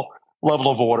normal level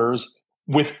of orders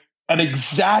with an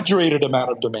exaggerated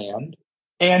amount of demand.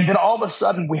 And then all of a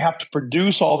sudden we have to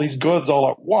produce all these goods all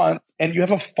at once, and you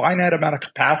have a finite amount of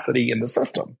capacity in the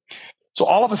system. So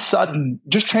all of a sudden,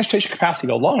 just transportation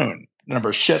capacity alone, the number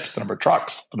of ships, the number of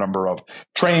trucks, the number of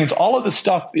trains, all of this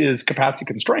stuff is capacity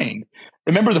constrained.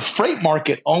 Remember, the freight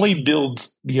market only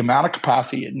builds the amount of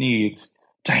capacity it needs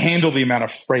to handle the amount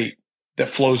of freight that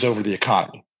flows over the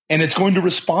economy. And it's going to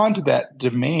respond to that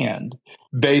demand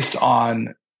based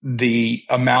on the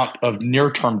amount of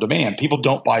near-term demand. People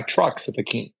don't buy trucks if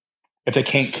they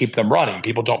can't keep them running.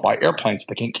 People don't buy airplanes if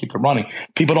they can't keep them running.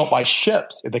 People don't buy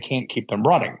ships if they can't keep them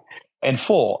running and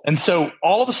full. And so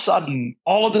all of a sudden,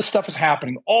 all of this stuff is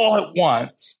happening all at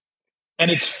once, and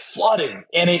it's flooding,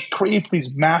 and it creates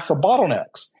these massive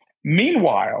bottlenecks.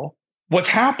 Meanwhile, what's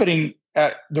happening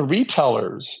at the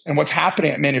retailers and what's happening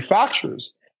at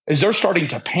manufacturers is they're starting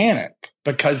to panic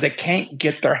because they can't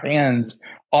get their hands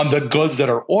on the goods that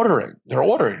they're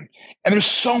ordering. And there's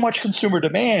so much consumer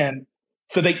demand,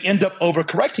 so they end up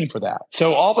overcorrecting for that.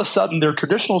 So all of a sudden, their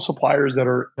traditional suppliers that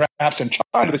are perhaps in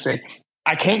China, they say,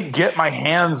 I can't get my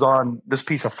hands on this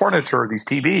piece of furniture, these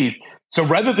TVs. So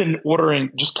rather than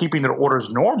just keeping their orders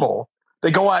normal,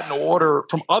 they go out and order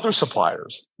from other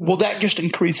suppliers. Well, that just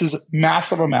increases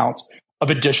massive amounts of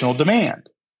additional demand.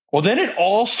 Well, then it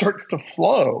all starts to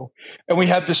flow, and we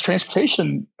have this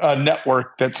transportation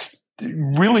network that's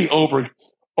really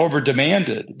over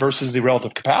demanded versus the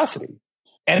relative capacity.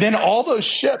 And then all those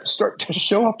ships start to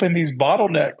show up in these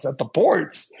bottlenecks at the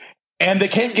ports, and they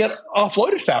can't get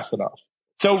offloaded fast enough.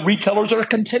 So retailers are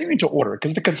continuing to order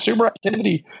because the consumer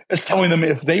activity is telling them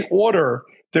if they order,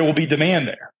 there will be demand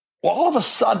there. Well, all of a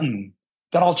sudden,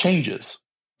 that all changes.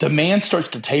 Demand starts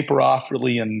to taper off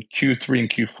really in Q3 and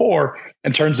Q4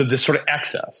 in terms of this sort of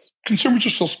excess. Consumers are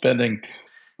still spending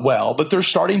well, but they're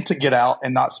starting to get out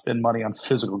and not spend money on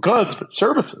physical goods, but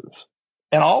services.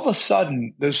 And all of a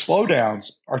sudden, those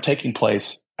slowdowns are taking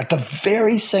place at the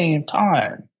very same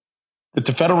time that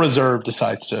the Federal Reserve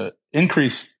decides to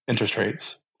increase interest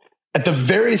rates, at the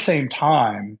very same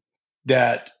time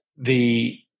that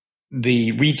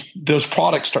those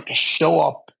products start to show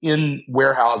up in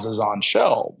warehouses on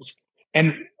shelves.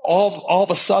 And all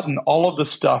of a sudden, all of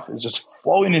this stuff is just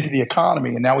flowing into the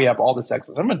economy. And now we have all this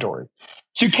excess inventory.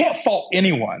 So you can't fault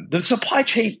anyone. The supply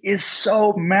chain is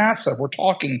so massive. We're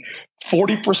talking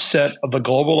 40% of the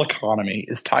global economy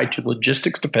is tied to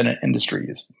logistics-dependent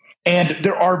industries. And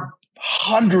there are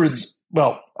hundreds,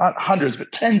 well, not hundreds,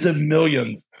 but tens of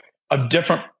millions of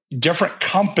different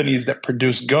companies that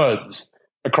produce goods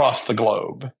across the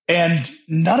globe. And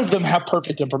none of them have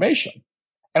perfect information.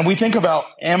 And we think about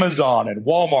Amazon and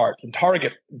Walmart and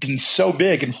Target being so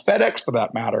big, and FedEx for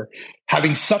that matter,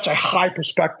 having such a high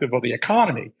perspective of the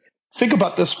economy. Think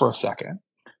about this for a second.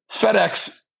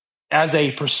 FedEx, as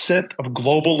a percent of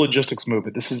global logistics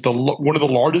movement, this is one of the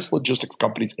largest logistics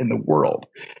companies in the world,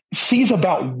 sees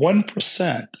about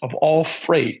 1% of all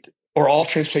freight or all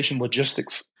transportation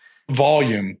logistics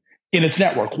volume in its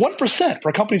network. 1% for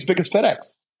a company as big as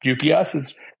FedEx. UPS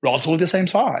is relatively the same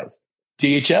size.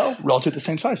 DHL, relatively the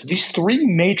same size. These three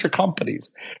major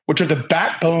companies, which are the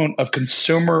backbone of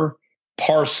consumer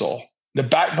parcel, the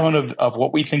backbone of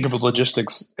what we think of as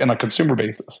logistics on a consumer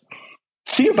basis,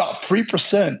 see about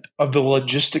 3% of the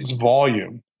logistics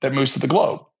volume that moves to the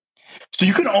globe. So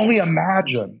you can only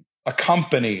imagine a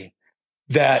company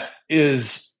that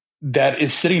is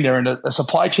sitting there, and a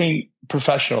supply chain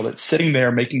professional that's sitting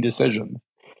there making decisions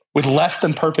with less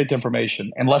than perfect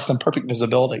information and less than perfect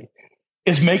visibility,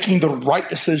 is making the right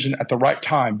decision at the right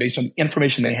time based on the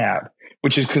information they have,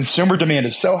 which is consumer demand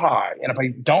is so high. And if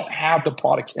I don't have the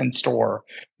products in store,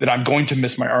 then I'm going to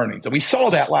miss my earnings. And we saw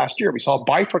that last year. We saw a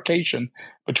bifurcation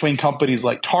between companies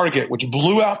like Target, which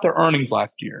blew out their earnings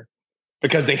last year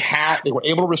because they were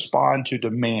able to respond to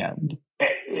demand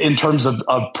in terms of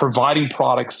providing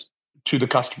products to the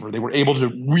customer. They were able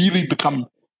to really become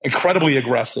incredibly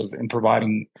aggressive in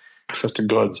providing access to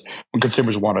goods when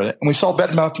consumers wanted it. And we saw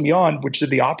Bed Bath & Beyond, which did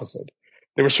the opposite.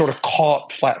 They were sort of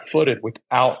caught flat-footed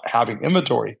without having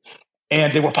inventory,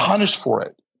 and they were punished for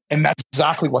it. And that's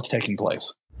exactly what's taking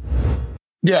place.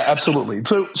 Yeah, absolutely.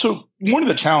 So one of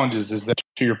the challenges is that,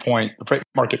 to your point, the freight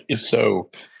market is so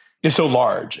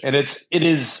large, and it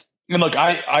is. And look,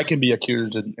 I can be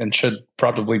accused and should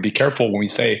probably be careful when we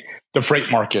say the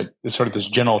freight market is sort of this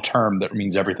general term that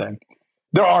means everything.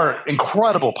 There are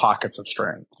incredible pockets of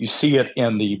strength. You see it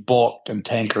in the bulk and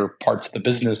tanker parts of the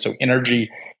business. So energy,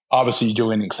 obviously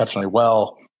doing exceptionally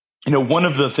well. You know, one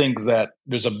of the things that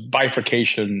there's a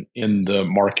bifurcation in the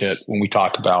market when we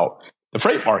talk about the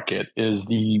freight market is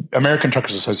the American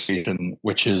Truckers Association,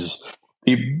 which is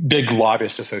the big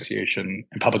lobbyist association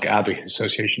and public advocate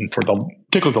association for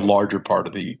particularly the larger part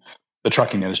of the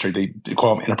trucking industry. They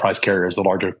call them enterprise carriers, the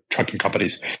larger trucking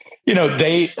companies. You know,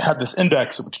 they have this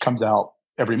index which comes out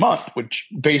every month, which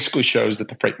basically shows that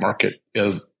the freight market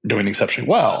is doing exceptionally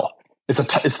well. It's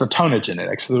the tonnage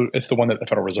index. It's the one that the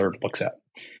Federal Reserve looks at.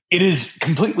 It is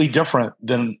completely different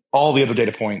than all the other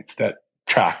data points that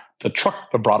track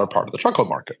the broader part of the truckload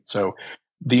market. So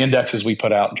the indexes we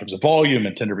put out in terms of volume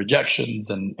and tender rejections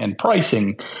and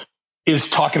pricing is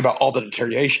talking about all the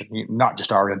deterioration, not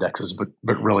just our indexes,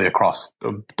 but really across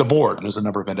the board. There's a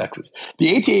number of indexes.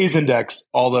 The ATA's index,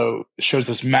 although shows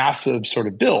this massive sort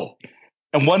of build,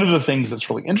 and one of the things that's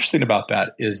really interesting about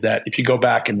that is that if you go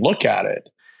back and look at it,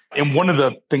 and one of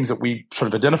the things that we sort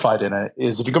of identified in it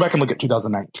is if you go back and look at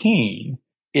 2019,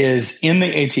 is in the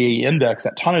ATA index,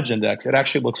 that tonnage index, it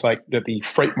actually looks like that the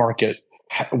freight market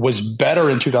was better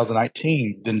in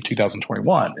 2019 than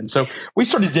 2021. And so we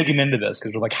started digging into this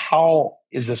because we're like, how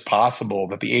is this possible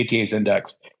that the ATA's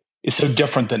index is so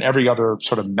different than every other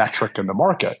sort of metric in the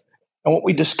market? And what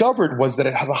we discovered was that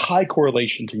it has a high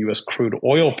correlation to U.S. crude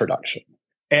oil production.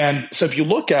 And so if you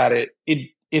look at it,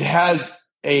 it has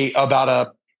about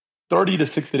a 30 to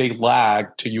 60 day lag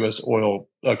to U.S.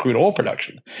 crude oil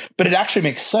production. But it actually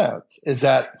makes sense is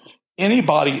that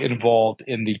anybody involved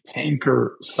in the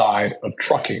tanker side of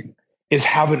trucking is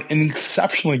having an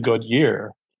exceptionally good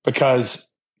year because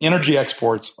energy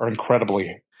exports are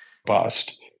incredibly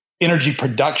robust. Energy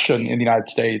production in the United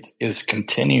States is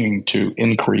continuing to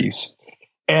increase.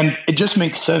 And it just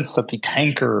makes sense that the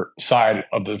tanker side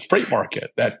of the freight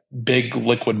market, that big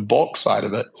liquid bulk side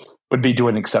of it, would be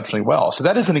doing exceptionally well. So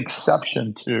that is an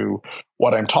exception to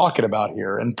what I'm talking about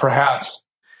here. And perhaps,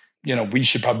 we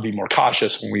should probably be more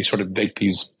cautious when we sort of make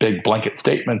these big blanket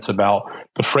statements about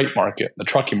the freight market, the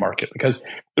trucking market, because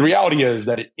the reality is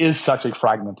that it is such a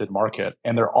fragmented market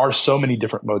and there are so many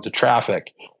different modes of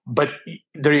traffic. But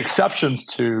the exceptions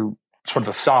to sort of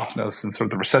the softness and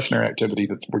sort of the recessionary activity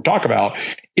that we're talking about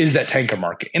is that tanker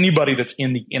market. Anybody that's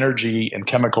in the energy and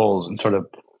chemicals and sort of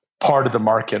part of the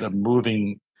market of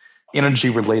moving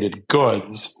energy-related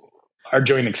goods are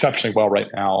doing exceptionally well right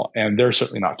now, and they're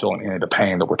certainly not feeling any of the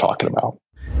pain that we're talking about.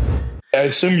 I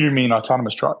assume you mean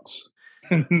autonomous trucks.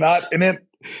 Not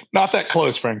that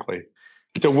close, frankly.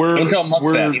 So don't tell Musk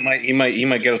that. He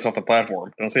might get us off the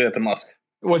platform. Don't say that to Musk.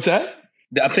 What's that?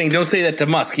 I'm saying don't say that to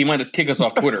Musk. He might kick us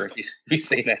off Twitter if you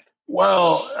say that.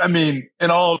 Well, I mean,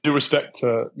 in all due respect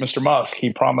to Mr. Musk,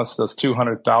 he promised us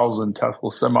 200,000 Tesla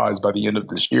semis by the end of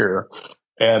this year,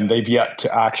 and they've yet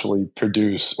to actually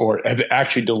produce or have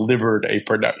actually delivered a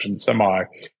production semi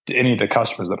to any of the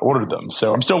customers that ordered them.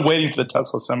 So I'm still waiting for the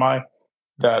Tesla semi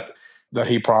that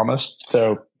he promised.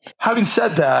 So having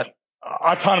said that,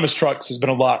 autonomous trucks has been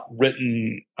a lot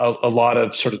written, a lot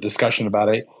of sort of discussion about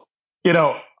it.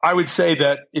 I would say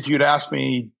that if you'd asked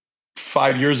me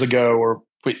 5 years ago or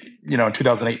in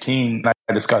 2018,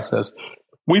 I discussed this,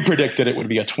 we predicted it would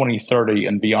be a 2030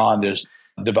 and beyond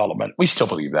development. We still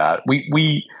believe that.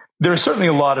 There are certainly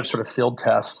a lot of sort of field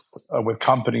tests with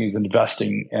companies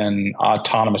investing in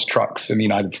autonomous trucks in the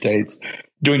United States,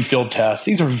 doing field tests.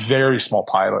 These are very small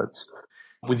pilots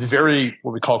with very,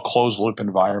 what we call closed loop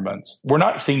environments. We're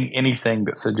not seeing anything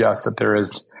that suggests that there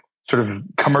is sort of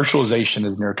commercialization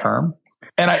is near term.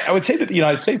 And I would say that the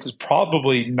United States is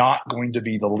probably not going to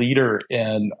be the leader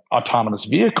in autonomous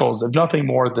vehicles, if nothing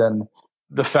more than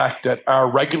the fact that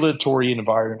our regulatory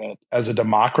environment as a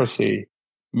democracy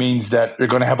means that you're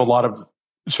going to have a lot of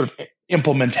sort of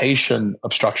implementation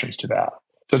obstructions to that.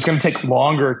 So it's going to take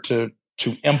longer to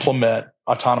implement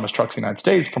autonomous trucks in the United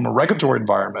States from a regulatory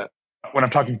environment. When I'm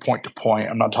talking point to point,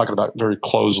 I'm not talking about very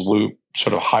closed loop,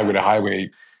 sort of highway to highway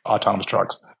autonomous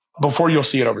trucks, before you'll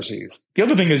see it overseas. The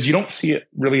other thing is you don't see it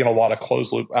really in a lot of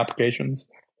closed loop applications.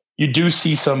 You do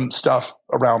see some stuff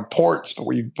around ports, but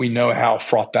we know how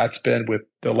fraught that's been with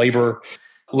the labor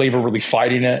really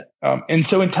fighting it. And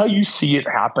so until you see it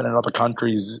happen in other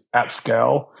countries at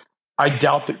scale, I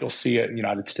doubt that you'll see it in the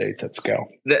United States at scale.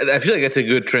 I feel like that's a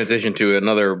good transition to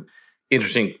another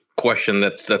interesting question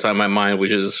that's on my mind,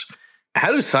 which is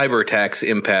how do cyber attacks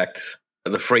impact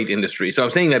the freight industry? So I'm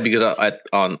saying that because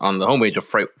on the homepage of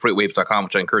freightwaves.com,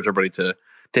 which I encourage everybody to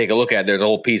take a look at, there's a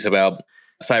whole piece about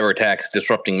cyber attacks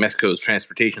disrupting Mexico's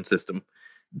transportation system.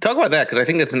 Talk about that, because I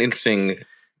think that's an interesting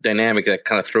dynamic that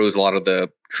kind of throws a lot of the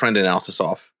trend analysis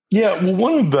off. Yeah, well,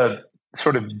 one of the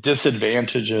sort of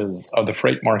disadvantages of the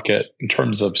freight market in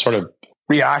terms of sort of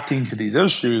reacting to these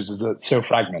issues is that it's so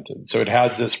fragmented. So it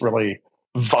has this really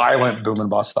violent boom and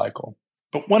bust cycle.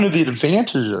 But one of the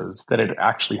advantages that it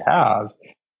actually has,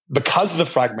 because of the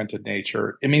fragmented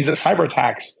nature, it means that cyber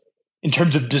attacks, in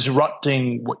terms of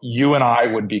disrupting what you and I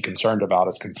would be concerned about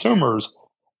as consumers,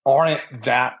 aren't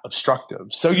that obstructive.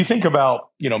 So you think about,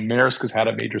 Maersk has had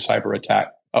a major cyber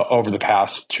attack over the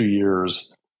past 2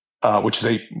 years, which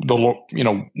is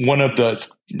one of the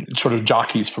sort of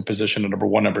jockeys for position at number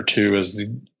one, number two is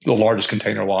the largest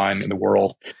container line in the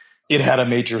world. It had a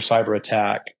major cyber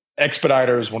attack.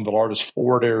 Expeditors, one of the largest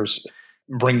forwarders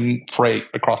bringing freight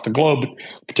across the globe,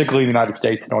 particularly the United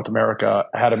States and North America,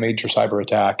 had a major cyber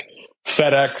attack.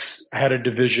 FedEx had a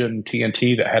division,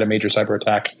 TNT, that had a major cyber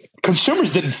attack.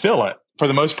 Consumers didn't feel it for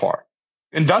the most part.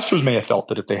 Investors may have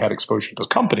felt it if they had exposure to those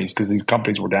companies because these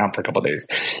companies were down for a couple of days.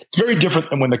 It's very different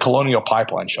than when the Colonial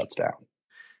Pipeline shuts down,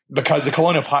 because the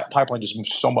Colonial Pipeline just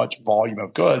moves so much volume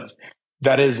of goods.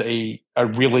 That is a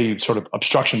really sort of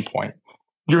obstruction point.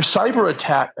 Your cyber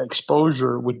attack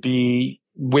exposure would be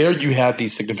where you have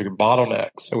these significant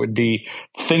bottlenecks. So it would be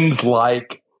things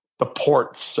like the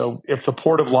ports. So if the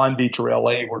port of Long Beach or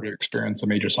LA were to experience a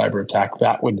major cyber attack,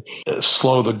 that would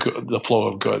slow the flow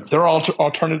of goods. There are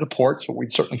alternative ports, but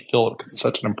we'd certainly feel it because it's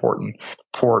such an important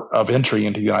port of entry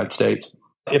into the United States.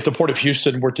 If the port of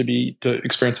Houston were to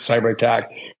experience a cyber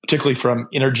attack, particularly from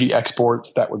energy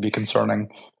exports, that would be concerning.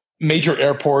 Major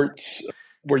airports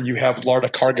where you have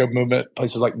large cargo movement,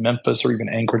 places like Memphis or even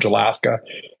Anchorage, Alaska,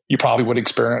 you probably would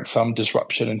experience some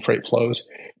disruption in freight flows.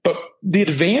 But the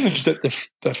advantage that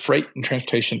the freight and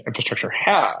transportation infrastructure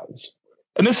has,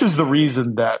 and this is the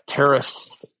reason that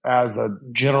terrorists, as a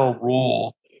general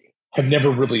rule, have never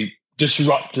really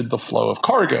disrupted the flow of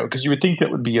cargo, because you would think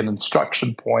that would be an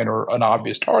instruction point or an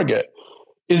obvious target,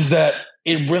 is that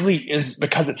it really is,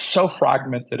 because it's so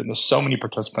fragmented and there's so many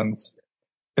participants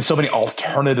and so many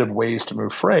alternative ways to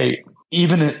move freight,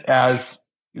 even as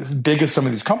big as some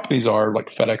of these companies are, like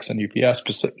FedEx and UPS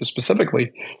specifically,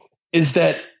 is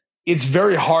that it's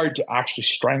very hard to actually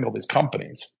strangle these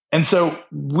companies. And so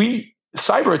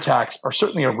cyber attacks are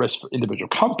certainly a risk for individual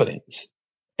companies.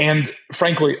 And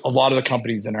frankly, a lot of the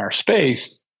companies in our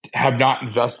space have not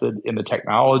invested in the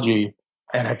technology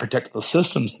and have protected the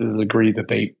systems to the degree that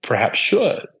they perhaps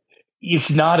should.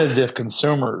 It's not as if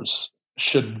consumers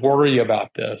should worry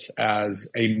about this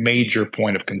as a major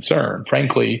point of concern.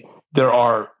 Frankly, there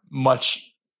are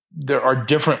much there are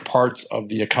different parts of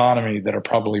the economy that are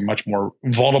probably much more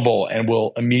vulnerable and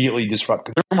will immediately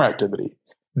disrupt consumer activity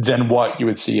than what you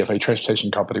would see if a transportation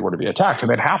company were to be attacked.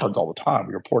 And that happens all the time.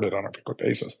 We report it on a frequent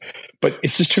basis. But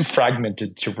it's just too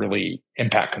fragmented to really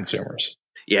impact consumers.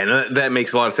 Yeah, no, that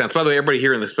makes a lot of sense. By the way, everybody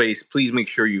here in the space, please make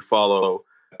sure you follow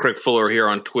Craig Fuller here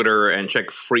on Twitter and check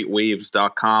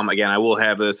freightwaves.com. Again, I will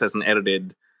have this as an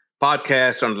edited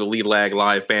podcast under the Lead Lag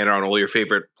Live banner on all your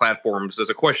favorite platforms. There's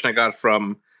a question I got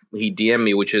from, he DM'd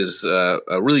me, which is a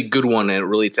really good one, and it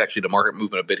relates actually to market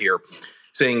movement a bit here,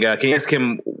 saying, can you ask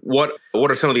him what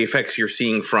are some of the effects you're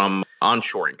seeing from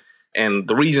onshoring? And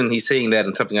the reason he's saying that,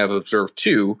 and something I've observed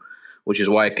too, which is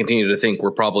why I continue to think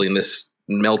we're probably in this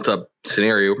melt-up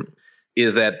scenario,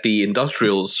 is that the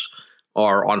industrials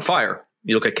are on fire.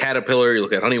 You look at Caterpillar, you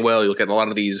look at Honeywell, you look at a lot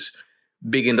of these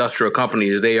big industrial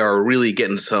companies, they are really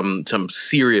getting some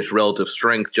serious relative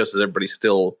strength, just as everybody's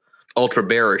still ultra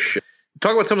bearish.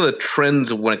 Talk about some of the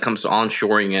trends when it comes to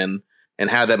onshoring and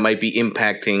how that might be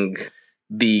impacting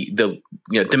the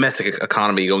domestic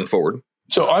economy going forward.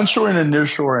 So onshoring and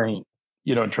nearshoring,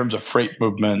 in terms of freight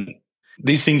movement,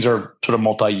 these things are sort of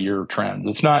multi-year trends.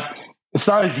 It's not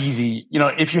as easy.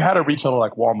 If you had a retailer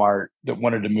like Walmart that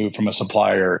wanted to move from a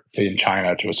supplier, say in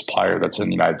China, to a supplier that's in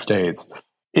the United States,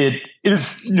 it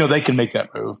is, they can make that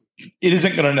move. It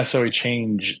isn't going to necessarily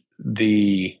change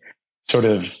the sort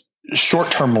of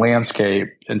short-term landscape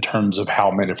in terms of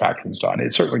how manufacturing is done.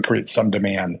 It certainly creates some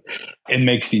demand and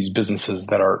makes these businesses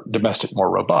that are domestic more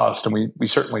robust. And we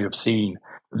certainly have seen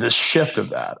this shift of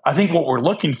that. I think what we're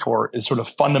looking for is sort of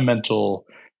fundamental,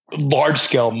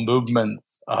 large-scale movement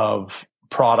of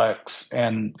products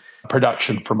and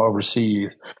production from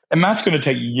overseas. And that's going to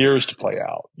take years to play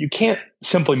out. You can't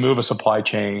simply move a supply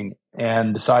chain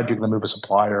and decide you're going to move a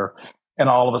supplier and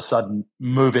all of a sudden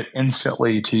move it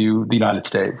instantly to the United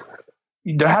States.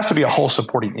 There has to be a whole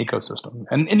supporting ecosystem.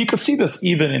 And you can see this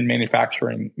even in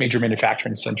major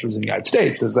manufacturing centers in the United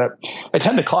States, is that they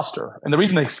tend to cluster. And the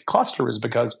reason they cluster is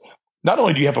because not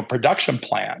only do you have a production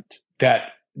plant that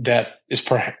is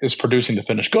producing the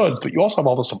finished goods, but you also have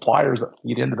all the suppliers that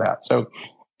feed into that. So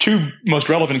two most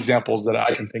relevant examples that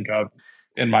I can think of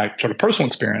in my sort of personal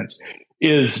experience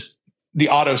is the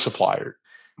auto supplier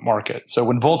market. So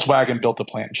when Volkswagen built a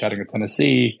plant in Chattanooga,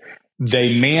 Tennessee, they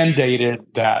mandated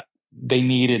that they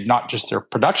needed not just their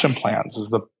production plants, as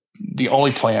the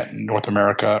only plant in North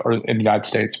America or in the United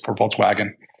States for Volkswagen.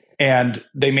 And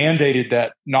they mandated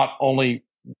that not only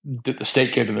did the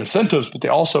state give them incentives, but they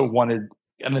also wanted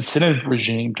an incentive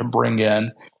regime to bring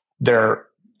in their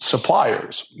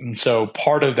suppliers. And so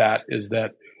part of that is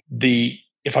that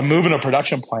if I'm moving a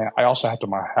production plant, I also have to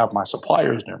have my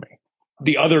suppliers near me.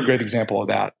 The other great example of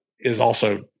that is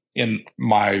also in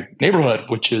my neighborhood,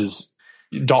 which is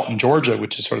Dalton, Georgia,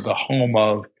 which is sort of the home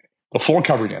of the floor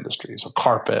covering industry. So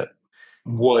carpet,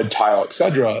 wood, tile, et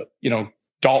cetera.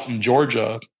 Dalton,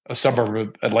 Georgia, a suburb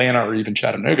of Atlanta or even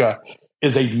Chattanooga,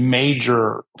 is a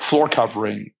major floor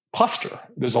covering cluster.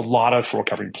 There's a lot of floor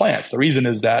covering plants. The reason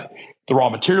is that the raw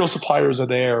material suppliers are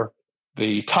there,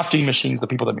 the tufting machines, the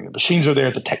people that make the machines are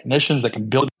there, the technicians that can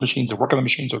build machines and work on the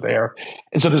machines are there.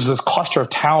 And so there's this cluster of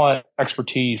talent,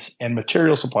 expertise, and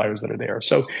material suppliers that are there.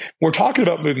 So we're talking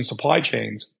about moving supply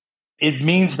chains. It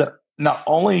means that not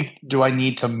only do I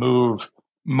need to move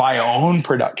my own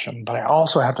production, but I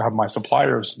also have to have my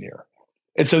suppliers near.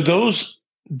 And so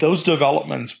those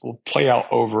developments will play out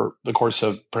over the course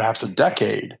of perhaps a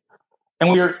decade.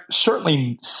 And we are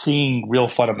certainly seeing real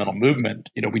fundamental movement.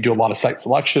 We do a lot of site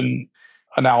selection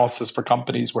analysis for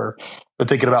companies where they're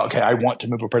thinking about, okay, I want to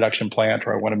move a production plant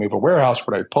or I want to move a warehouse,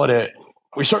 where do I put it?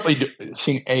 We're certainly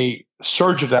seeing a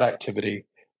surge of that activity,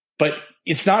 but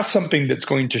it's not something that's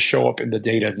going to show up in the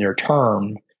data near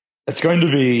term. It's going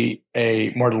to be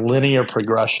a more linear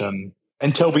progression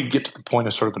until we get to the point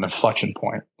of sort of an inflection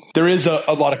point. There is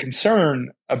a lot of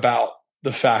concern about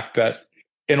the fact that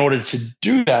in order to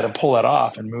do that and pull that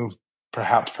off and move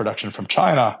perhaps production from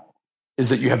China, is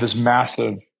that you have this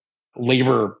massive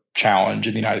labor challenge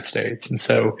in the United States. And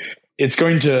so it's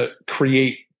going to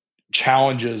create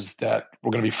challenges that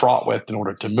we're going to be fraught with in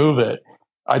order to move it.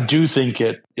 I do think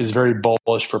it is very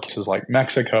bullish for places like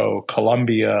Mexico,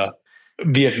 Colombia,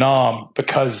 Vietnam,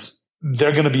 because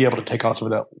they're going to be able to take on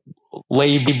some of that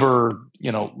labor,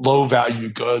 low value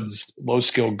goods, low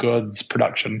skill goods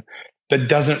production that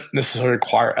doesn't necessarily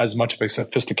require as much of a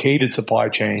sophisticated supply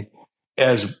chain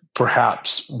as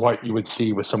perhaps what you would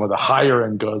see with some of the higher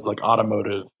end goods like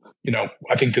automotive.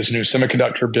 I think this new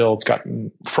semiconductor bill's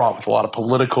gotten fraught with a lot of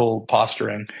political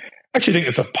posturing. I actually think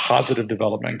it's a positive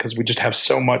development because we just have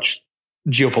so much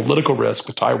geopolitical risk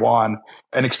with Taiwan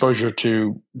and exposure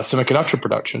to semiconductor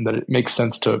production, that it makes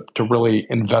sense to really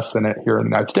invest in it here in the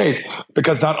United States,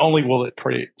 because not only will it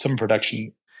create some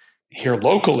production here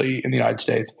locally in the United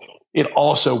States, it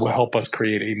also will help us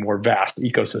create a more vast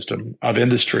ecosystem of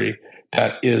industry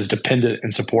that is dependent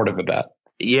and supportive of that.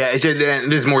 Yeah, this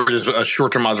is more just a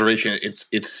short-term observation.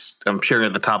 It's I'm sharing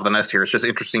at the top of the nest here. It's just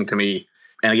interesting to me.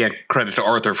 And again, credit to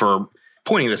Arthur for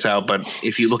pointing this out. But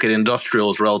if you look at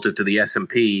industrials relative to the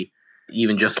S&P,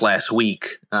 even just last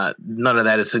week, none of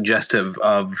that is suggestive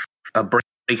of a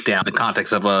breakdown in the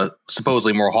context of a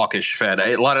supposedly more hawkish Fed.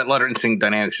 A lot of interesting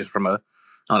dynamics just from on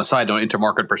a side note,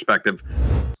 intermarket perspective.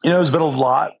 There's been a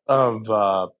lot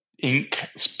of ink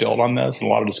spilled on this and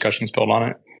a lot of discussion spilled on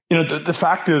it. The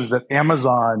fact is that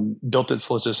Amazon built its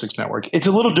logistics network. It's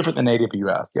a little different than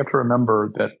AWS. You have to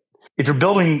remember that if you're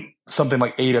building something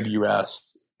like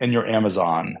AWS and you're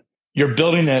Amazon, you're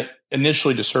building it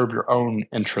initially to serve your own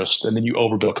interest, and then you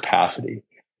overbuild capacity.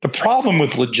 The problem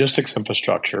with logistics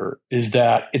infrastructure is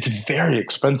that it's very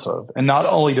expensive. And not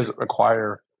only does it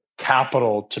require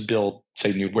capital to build,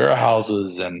 say, new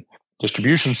warehouses and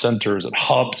distribution centers and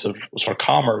hubs of sort of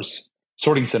commerce,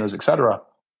 sorting centers, et cetera.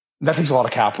 That takes a lot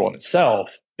of capital in itself.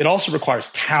 It also requires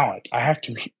talent. I have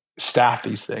to staff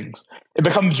these things. It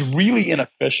becomes really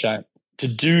inefficient to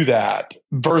do that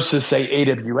versus, say,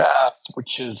 AWS,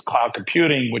 which is cloud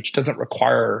computing, which doesn't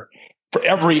require, for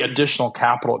every additional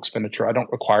capital expenditure, I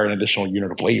don't require an additional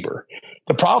unit of labor.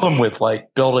 The problem with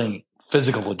building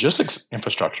physical logistics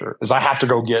infrastructure is I have to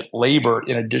go get labor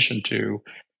in addition to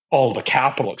all the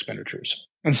capital expenditures.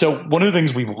 And so one of the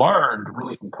things we've learned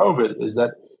really from COVID is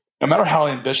that no matter how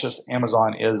ambitious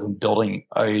Amazon is in building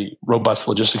a robust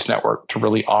logistics network to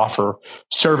really offer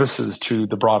services to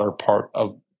the broader part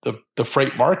of the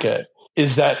freight market,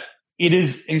 is that it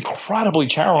is incredibly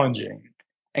challenging,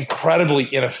 incredibly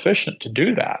inefficient to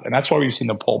do that. And that's why we've seen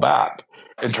them pull back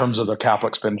in terms of their capital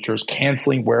expenditures,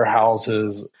 canceling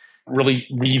warehouses, really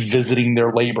revisiting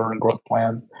their labor and growth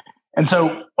plans. And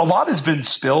so a lot has been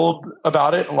spilled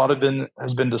about it. A lot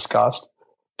has been discussed.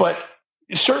 But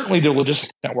certainly the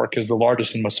logistics network is the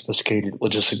largest and most sophisticated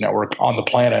logistics network on the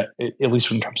planet, at least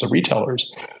in terms of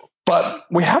retailers. But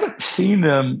we haven't seen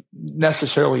them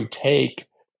necessarily take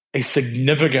a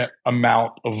significant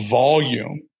amount of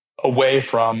volume away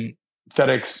from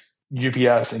FedEx,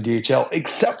 UPS, and DHL,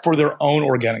 except for their own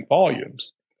organic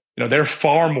volumes. They're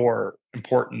far more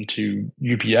important to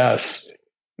UPS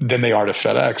than they are to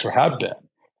FedEx or have been.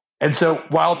 And so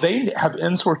while they have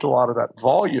insourced a lot of that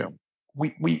volume,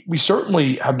 we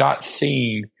certainly have not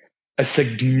seen a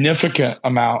significant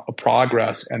amount of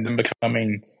progress and them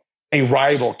becoming a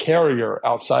rival carrier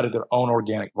outside of their own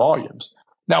organic volumes.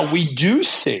 Now, we do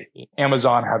see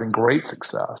Amazon having great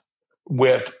success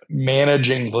with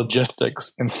managing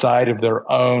logistics inside of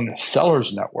their own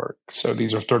sellers network. So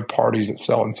these are third parties that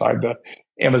sell inside the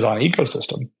Amazon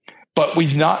ecosystem. But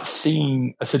we've not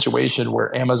seen a situation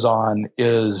where Amazon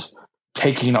is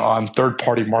taking on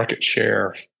third-party market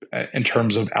share in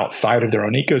terms of outside of their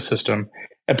own ecosystem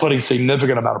and putting a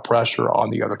significant amount of pressure on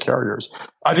the other carriers.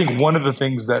 I think one of the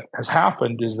things that has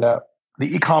happened is that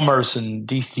the e-commerce and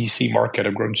DTC market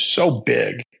have grown so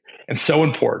big and so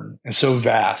important and so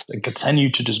vast and continue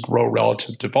to just grow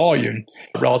relative to volume,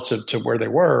 relative to where they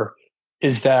were,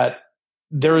 is that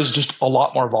there is just a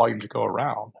lot more volume to go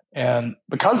around. And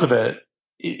because of it,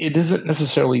 it isn't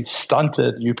necessarily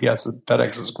stunted UPS and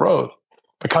FedEx's growth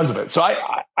because of it. So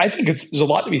I think there's a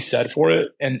lot to be said for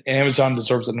it, and Amazon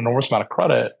deserves an enormous amount of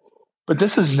credit. But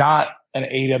this is not an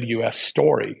AWS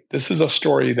story. This is a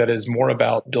story that is more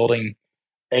about building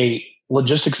a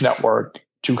logistics network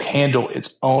to handle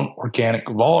its own organic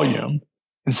volume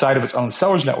inside of its own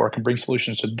sellers network and bring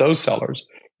solutions to those sellers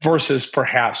versus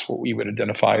perhaps what we would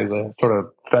identify as a sort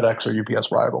of FedEx or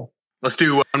UPS rival. Let's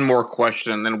do one more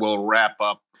question, and then we'll wrap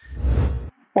up.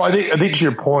 Well, I think to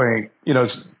your point,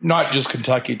 it's not just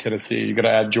Kentucky, Tennessee. You got to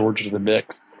add Georgia to the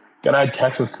mix. Got to add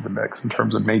Texas to the mix in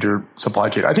terms of major supply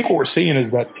chain. I think what we're seeing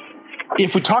is that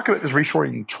if we talk about this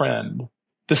reshoring trend,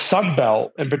 the Sun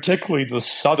Belt, and particularly the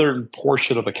southern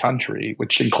portion of the country,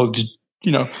 which includes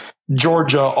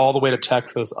Georgia all the way to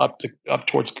Texas, up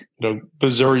towards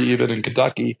Missouri, even in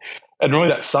Kentucky, and really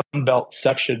that Sun Belt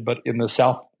section, but in the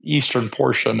southeastern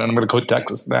portion, and I'm going to include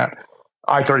Texas in that,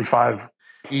 I-35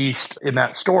 East in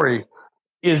that story,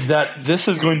 is that this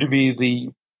is going to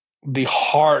be the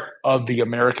heart of the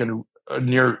American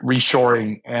near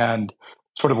reshoring and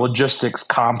sort of logistics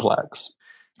complex.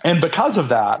 And because of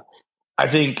that, I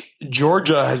think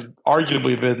Georgia has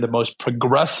arguably been the most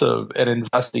progressive in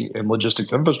investing in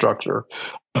logistics infrastructure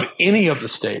of any of the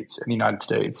states in the United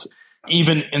States,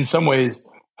 even in some ways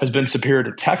has been superior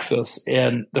to Texas,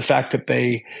 and the fact that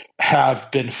they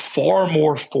have been far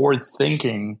more forward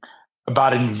thinking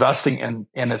about investing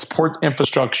in its port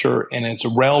infrastructure and its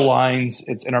rail lines,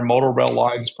 its intermodal rail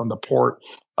lines from the port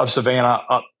of Savannah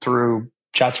up through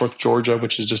Chatsworth, Georgia,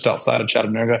 which is just outside of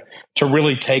Chattanooga, to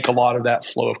really take a lot of that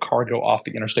flow of cargo off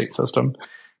the interstate system.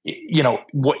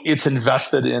 It's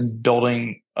invested in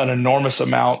building an enormous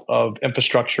amount of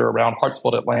infrastructure around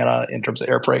Hartsfield, Atlanta, in terms of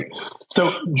air freight.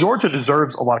 So Georgia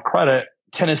deserves a lot of credit.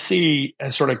 Tennessee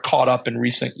has sort of caught up in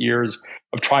recent years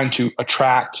of trying to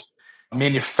attract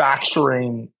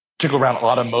manufacturing, particularly around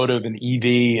automotive and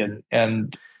EV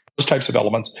and those types of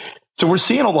elements. So we're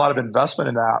seeing a lot of investment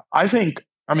in that. I think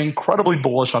I'm incredibly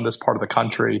bullish on this part of the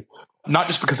country, not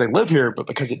just because I live here, but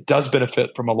because it does benefit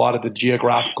from a lot of the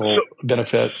geographical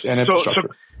benefits and infrastructure.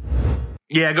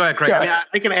 Yeah, go ahead, Craig. Yeah.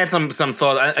 I can add some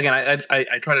thought.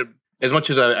 I try to, as much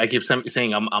as I keep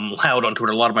saying I'm loud on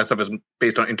Twitter, a lot of my stuff is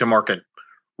based on intermarket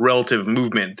relative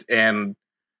movement. And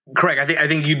Craig, I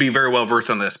think you'd be very well versed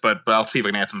on this, but I'll see if I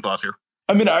can add some thoughts here.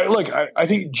 I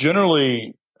think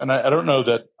generally, and I don't know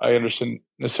that I understand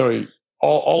necessarily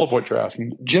all of what you're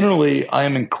asking. Generally, I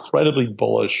am incredibly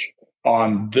bullish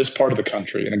on this part of the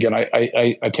country. And again,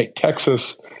 I take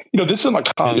Texas, this is like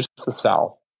just the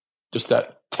South, just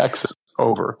that Texas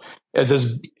over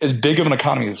as big of an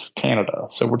economy as Canada.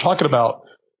 So we're talking about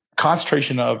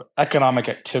concentration of economic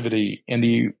activity in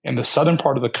the southern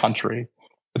part of the country.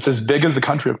 It's as big as the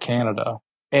country of Canada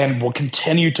and will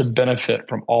continue to benefit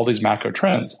from all these macro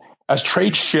trends. As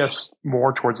trade shifts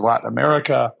more towards Latin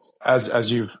America,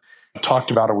 as you've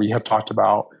talked about, or we have talked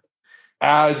about,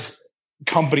 as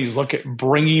companies look at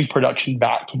bringing production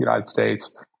back to the United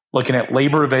States, looking at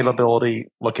labor availability,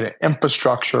 looking at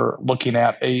infrastructure, looking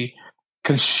at a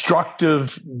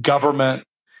constructive government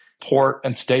support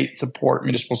and state support,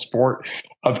 municipal support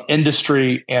of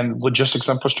industry and logistics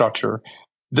infrastructure,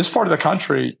 this part of the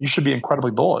country, you should be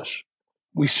incredibly bullish.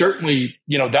 We certainly,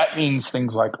 that means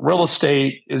things like real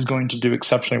estate is going to do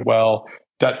exceptionally well.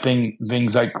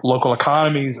 Things like local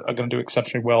economies are going to do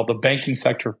exceptionally well. The banking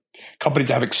sector, companies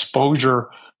that have exposure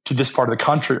to this part of the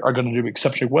country are going to do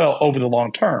exceptionally well over the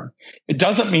long term. It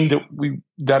doesn't mean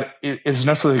that it is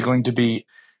necessarily going to be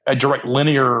a direct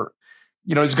linear,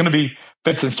 it's going to be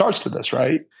fits and starts to this,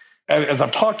 right? As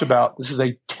I've talked about, this is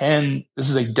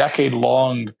a decade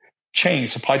long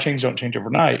change. Supply chains don't change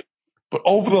overnight. But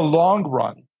over the long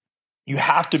run, you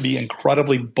have to be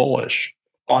incredibly bullish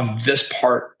on this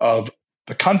part of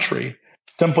the country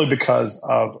simply because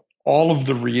of all of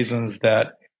the reasons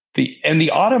that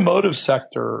the automotive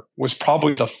sector was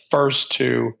probably the first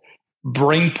to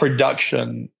bring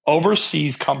production,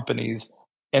 overseas companies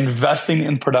investing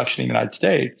in production in the United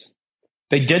States.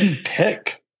 They didn't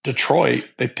pick Detroit.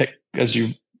 They picked,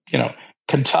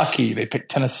 Kentucky, they picked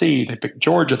Tennessee, they picked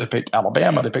Georgia, they picked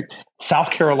Alabama, they picked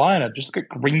South Carolina. Just look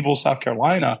at Greenville, South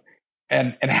Carolina,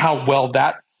 and how well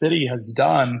that city has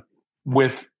done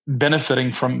with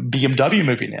benefiting from BMW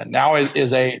moving in. Now it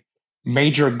is a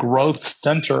major growth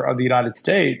center of the United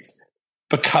States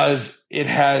because it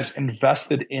has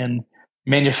invested in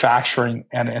manufacturing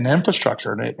and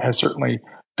infrastructure, and it has certainly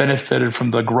benefited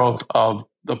from the growth of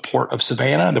the port of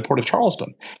Savannah and the port of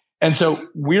Charleston. And so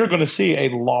we're going to see a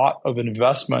lot of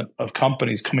investment of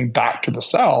companies coming back to the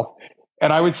South.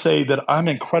 And I would say that I'm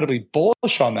incredibly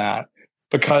bullish on that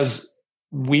because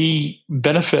we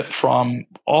benefit from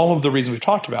all of the reasons we've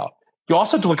talked about. You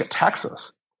also have to look at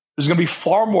Texas. There's going to be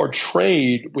far more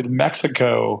trade with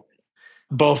Mexico,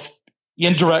 both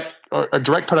indirect or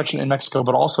direct production in Mexico,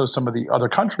 but also some of the other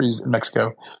countries in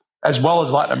Mexico, as well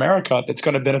as Latin America, that's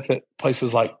going to benefit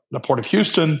places like the Port of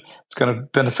Houston. It's going to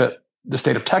benefit the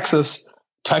state of Texas.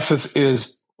 Texas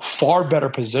is far better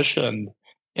positioned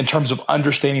in terms of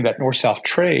understanding that north-south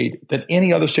trade than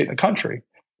any other state in the country.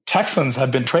 Texans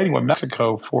have been trading with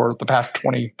Mexico for the past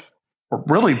 20, or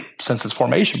really since its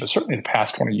formation, but certainly the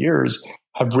past 20 years,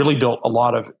 have really built a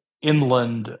lot of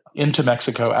inland into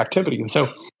Mexico activity. And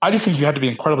so I just think you have to be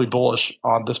incredibly bullish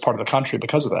on this part of the country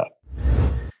because of that.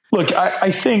 Look,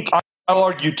 I think I'll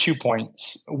argue 2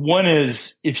 points. One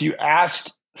is if you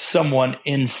asked someone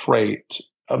in freight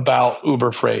about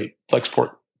Uber Freight,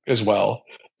 Flexport as well,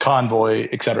 Convoy,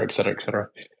 et cetera, et cetera, et cetera,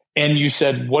 and you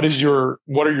said, what are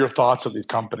your thoughts of these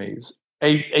companies?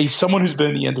 Someone who's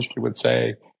been in the industry would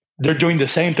say they're doing the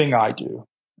same thing I do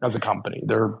as a company.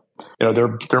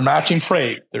 They're matching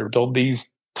freight. They're building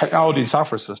these technology and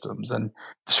software systems and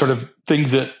sort of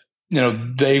things that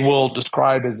they will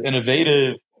describe as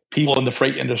innovative. People in the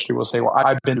freight industry will say, well,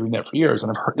 I've been doing that for years.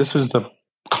 And I've heard this is the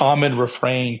common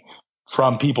refrain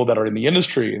from people that are in the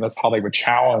industry. And that's how they would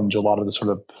challenge a lot of the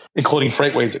sort of, including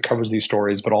FreightWaves that covers these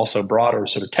stories, but also broader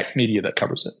sort of tech media that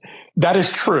covers it. That is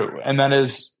true. And that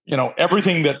is,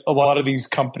 everything that a lot of these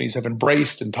companies have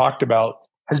embraced and talked about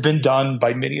has been done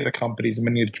by many of the companies and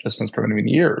many of the participants for many,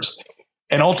 many years.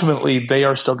 And ultimately, they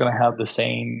are still going to have the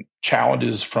same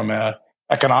challenges from an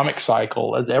economic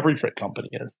cycle as every freight company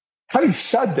is. Having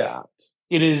said that,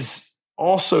 it is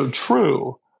also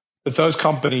true that those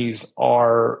companies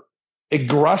are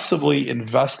aggressively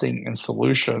investing in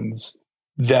solutions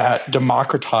that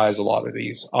democratize a lot of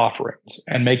these offerings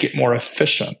and make it more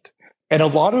efficient. And a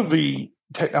lot of the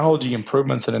technology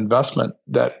improvements and investment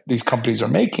that these companies are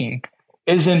making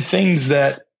is in things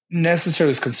that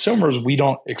necessarily as consumers we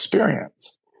don't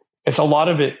experience. It's a lot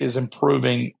of it is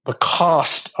improving the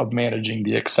cost of managing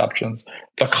the exceptions,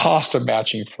 the cost of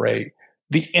matching freight,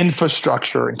 the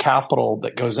infrastructure and capital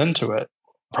that goes into it.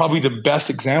 Probably the best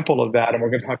example of that, and we're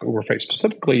going to talk Uber Freight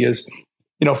specifically, is,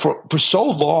 for so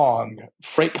long,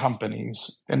 freight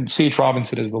companies, and C.H.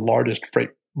 Robinson is the largest freight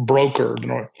broker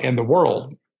in the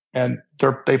world, and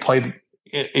they play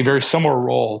a very similar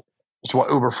role to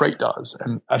what Uber Freight does.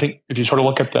 And I think if you sort of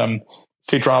look at them,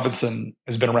 C.H. Robinson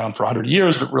has been around for 100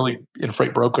 years, but really in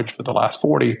freight brokerage for the last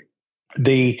 40.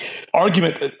 The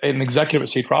argument that an executive at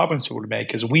C.H. Robinson would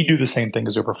make is we do the same thing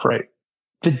as Uber Freight.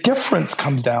 The difference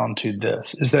comes down to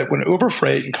this, is that when Uber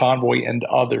Freight and Convoy and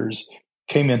others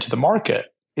came into the market,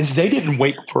 is they didn't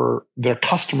wait for their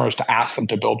customers to ask them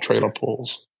to build trailer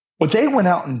pools. What they went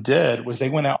out and did was they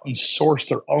went out and sourced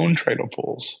their own trailer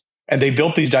pools. And they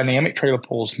built these dynamic trailer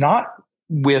pools, not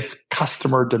with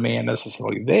customer demand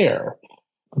necessarily there,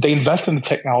 but they invested in the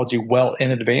technology well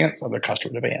in advance of their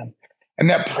customer demand.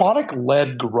 And that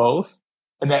product-led growth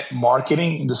and that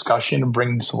marketing and discussion and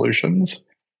bringing solutions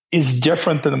is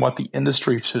different than what the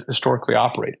industry historically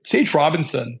operated. C.H.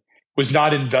 Robinson was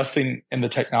not investing in the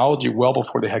technology well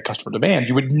before they had customer demand.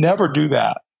 You would never do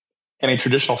that in a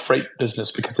traditional freight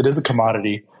business because it is a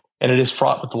commodity and it is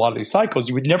fraught with a lot of these cycles.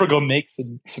 You would never go make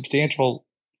substantial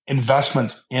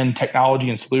investments in technology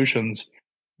and solutions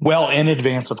well in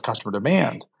advance of customer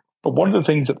demand. But one of the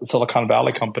things that the Silicon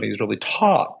Valley companies really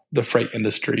taught the freight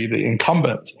industry, the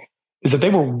incumbents, is that they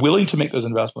were willing to make those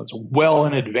investments well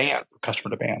in advance of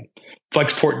customer demand.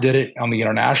 Flexport did it on the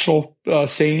international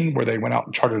scene where they went out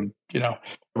and chartered,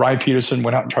 Ryan Peterson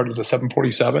went out and chartered the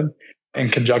 747 in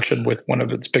conjunction with one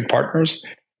of its big partners.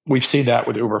 We've seen that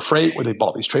with Uber Freight, where they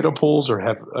bought these trailer pools or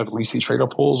have leased these trailer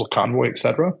pools, or Convoy, et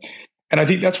cetera. And I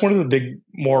think that's one of the big,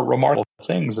 more remarkable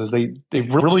things is their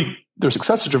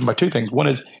success is driven by two things. One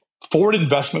is forward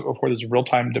investment before there's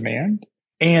real-time demand,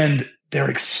 and they're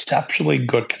exceptionally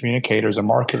good communicators and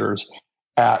marketers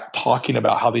at talking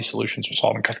about how these solutions are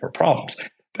solving customer problems.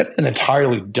 That's an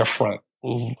entirely different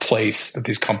place that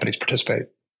these companies participate.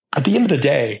 At the end of the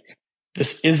day,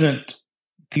 these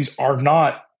are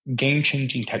not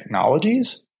game-changing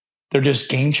technologies. They're just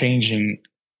game-changing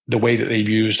the way that they've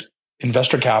used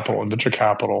investor capital and venture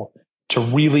capital to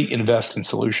really invest in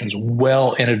solutions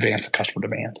well in advance of customer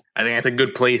demand. I think that's a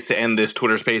good place to end this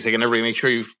Twitter space. Again, everybody make sure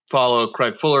you follow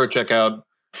Craig Fuller, check out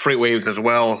FreightWaves as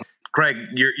well. Craig,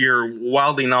 you're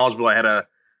wildly knowledgeable. I had a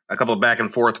couple of back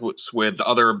and forth with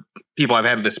other people I've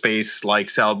had in the space, like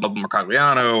Sal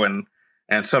Mercogliano and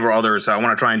several others. I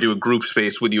want to try and do a group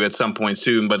space with you at some point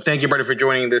soon. But thank you, everybody, for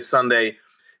joining this Sunday,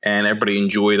 and everybody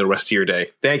enjoy the rest of your day.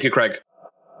 Thank you, Craig.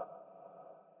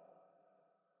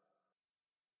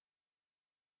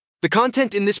 The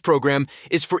content in this program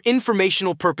is for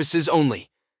informational purposes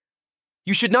only.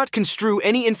 You should not construe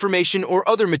any information or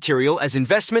other material as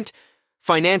investment,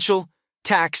 financial,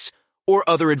 tax, or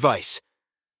other advice.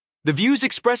 The views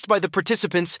expressed by the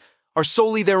participants are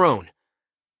solely their own.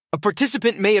 A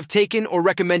participant may have taken or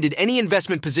recommended any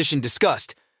investment position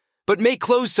discussed, but may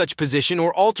close such position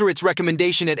or alter its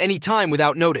recommendation at any time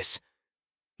without notice.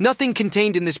 Nothing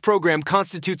contained in this program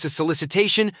constitutes a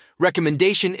solicitation,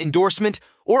 recommendation, endorsement,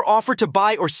 or offer to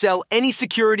buy or sell any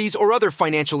securities or other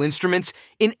financial instruments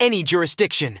in any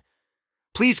jurisdiction.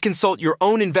 Please consult your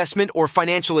own investment or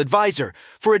financial advisor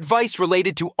for advice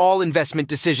related to all investment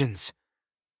decisions.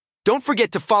 Don't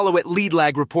forget to follow at Lead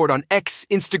Lag Report on X,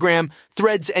 Instagram,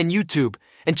 Threads, and YouTube,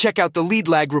 and check out the Lead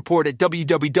Lag Report at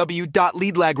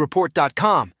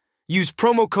www.leadlagreport.com. Use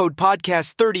promo code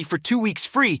podcast30 for 2 weeks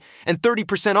free and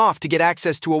 30% off to get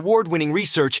access to award-winning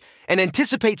research and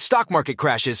anticipate stock market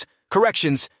crashes,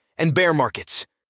 corrections, and bear markets.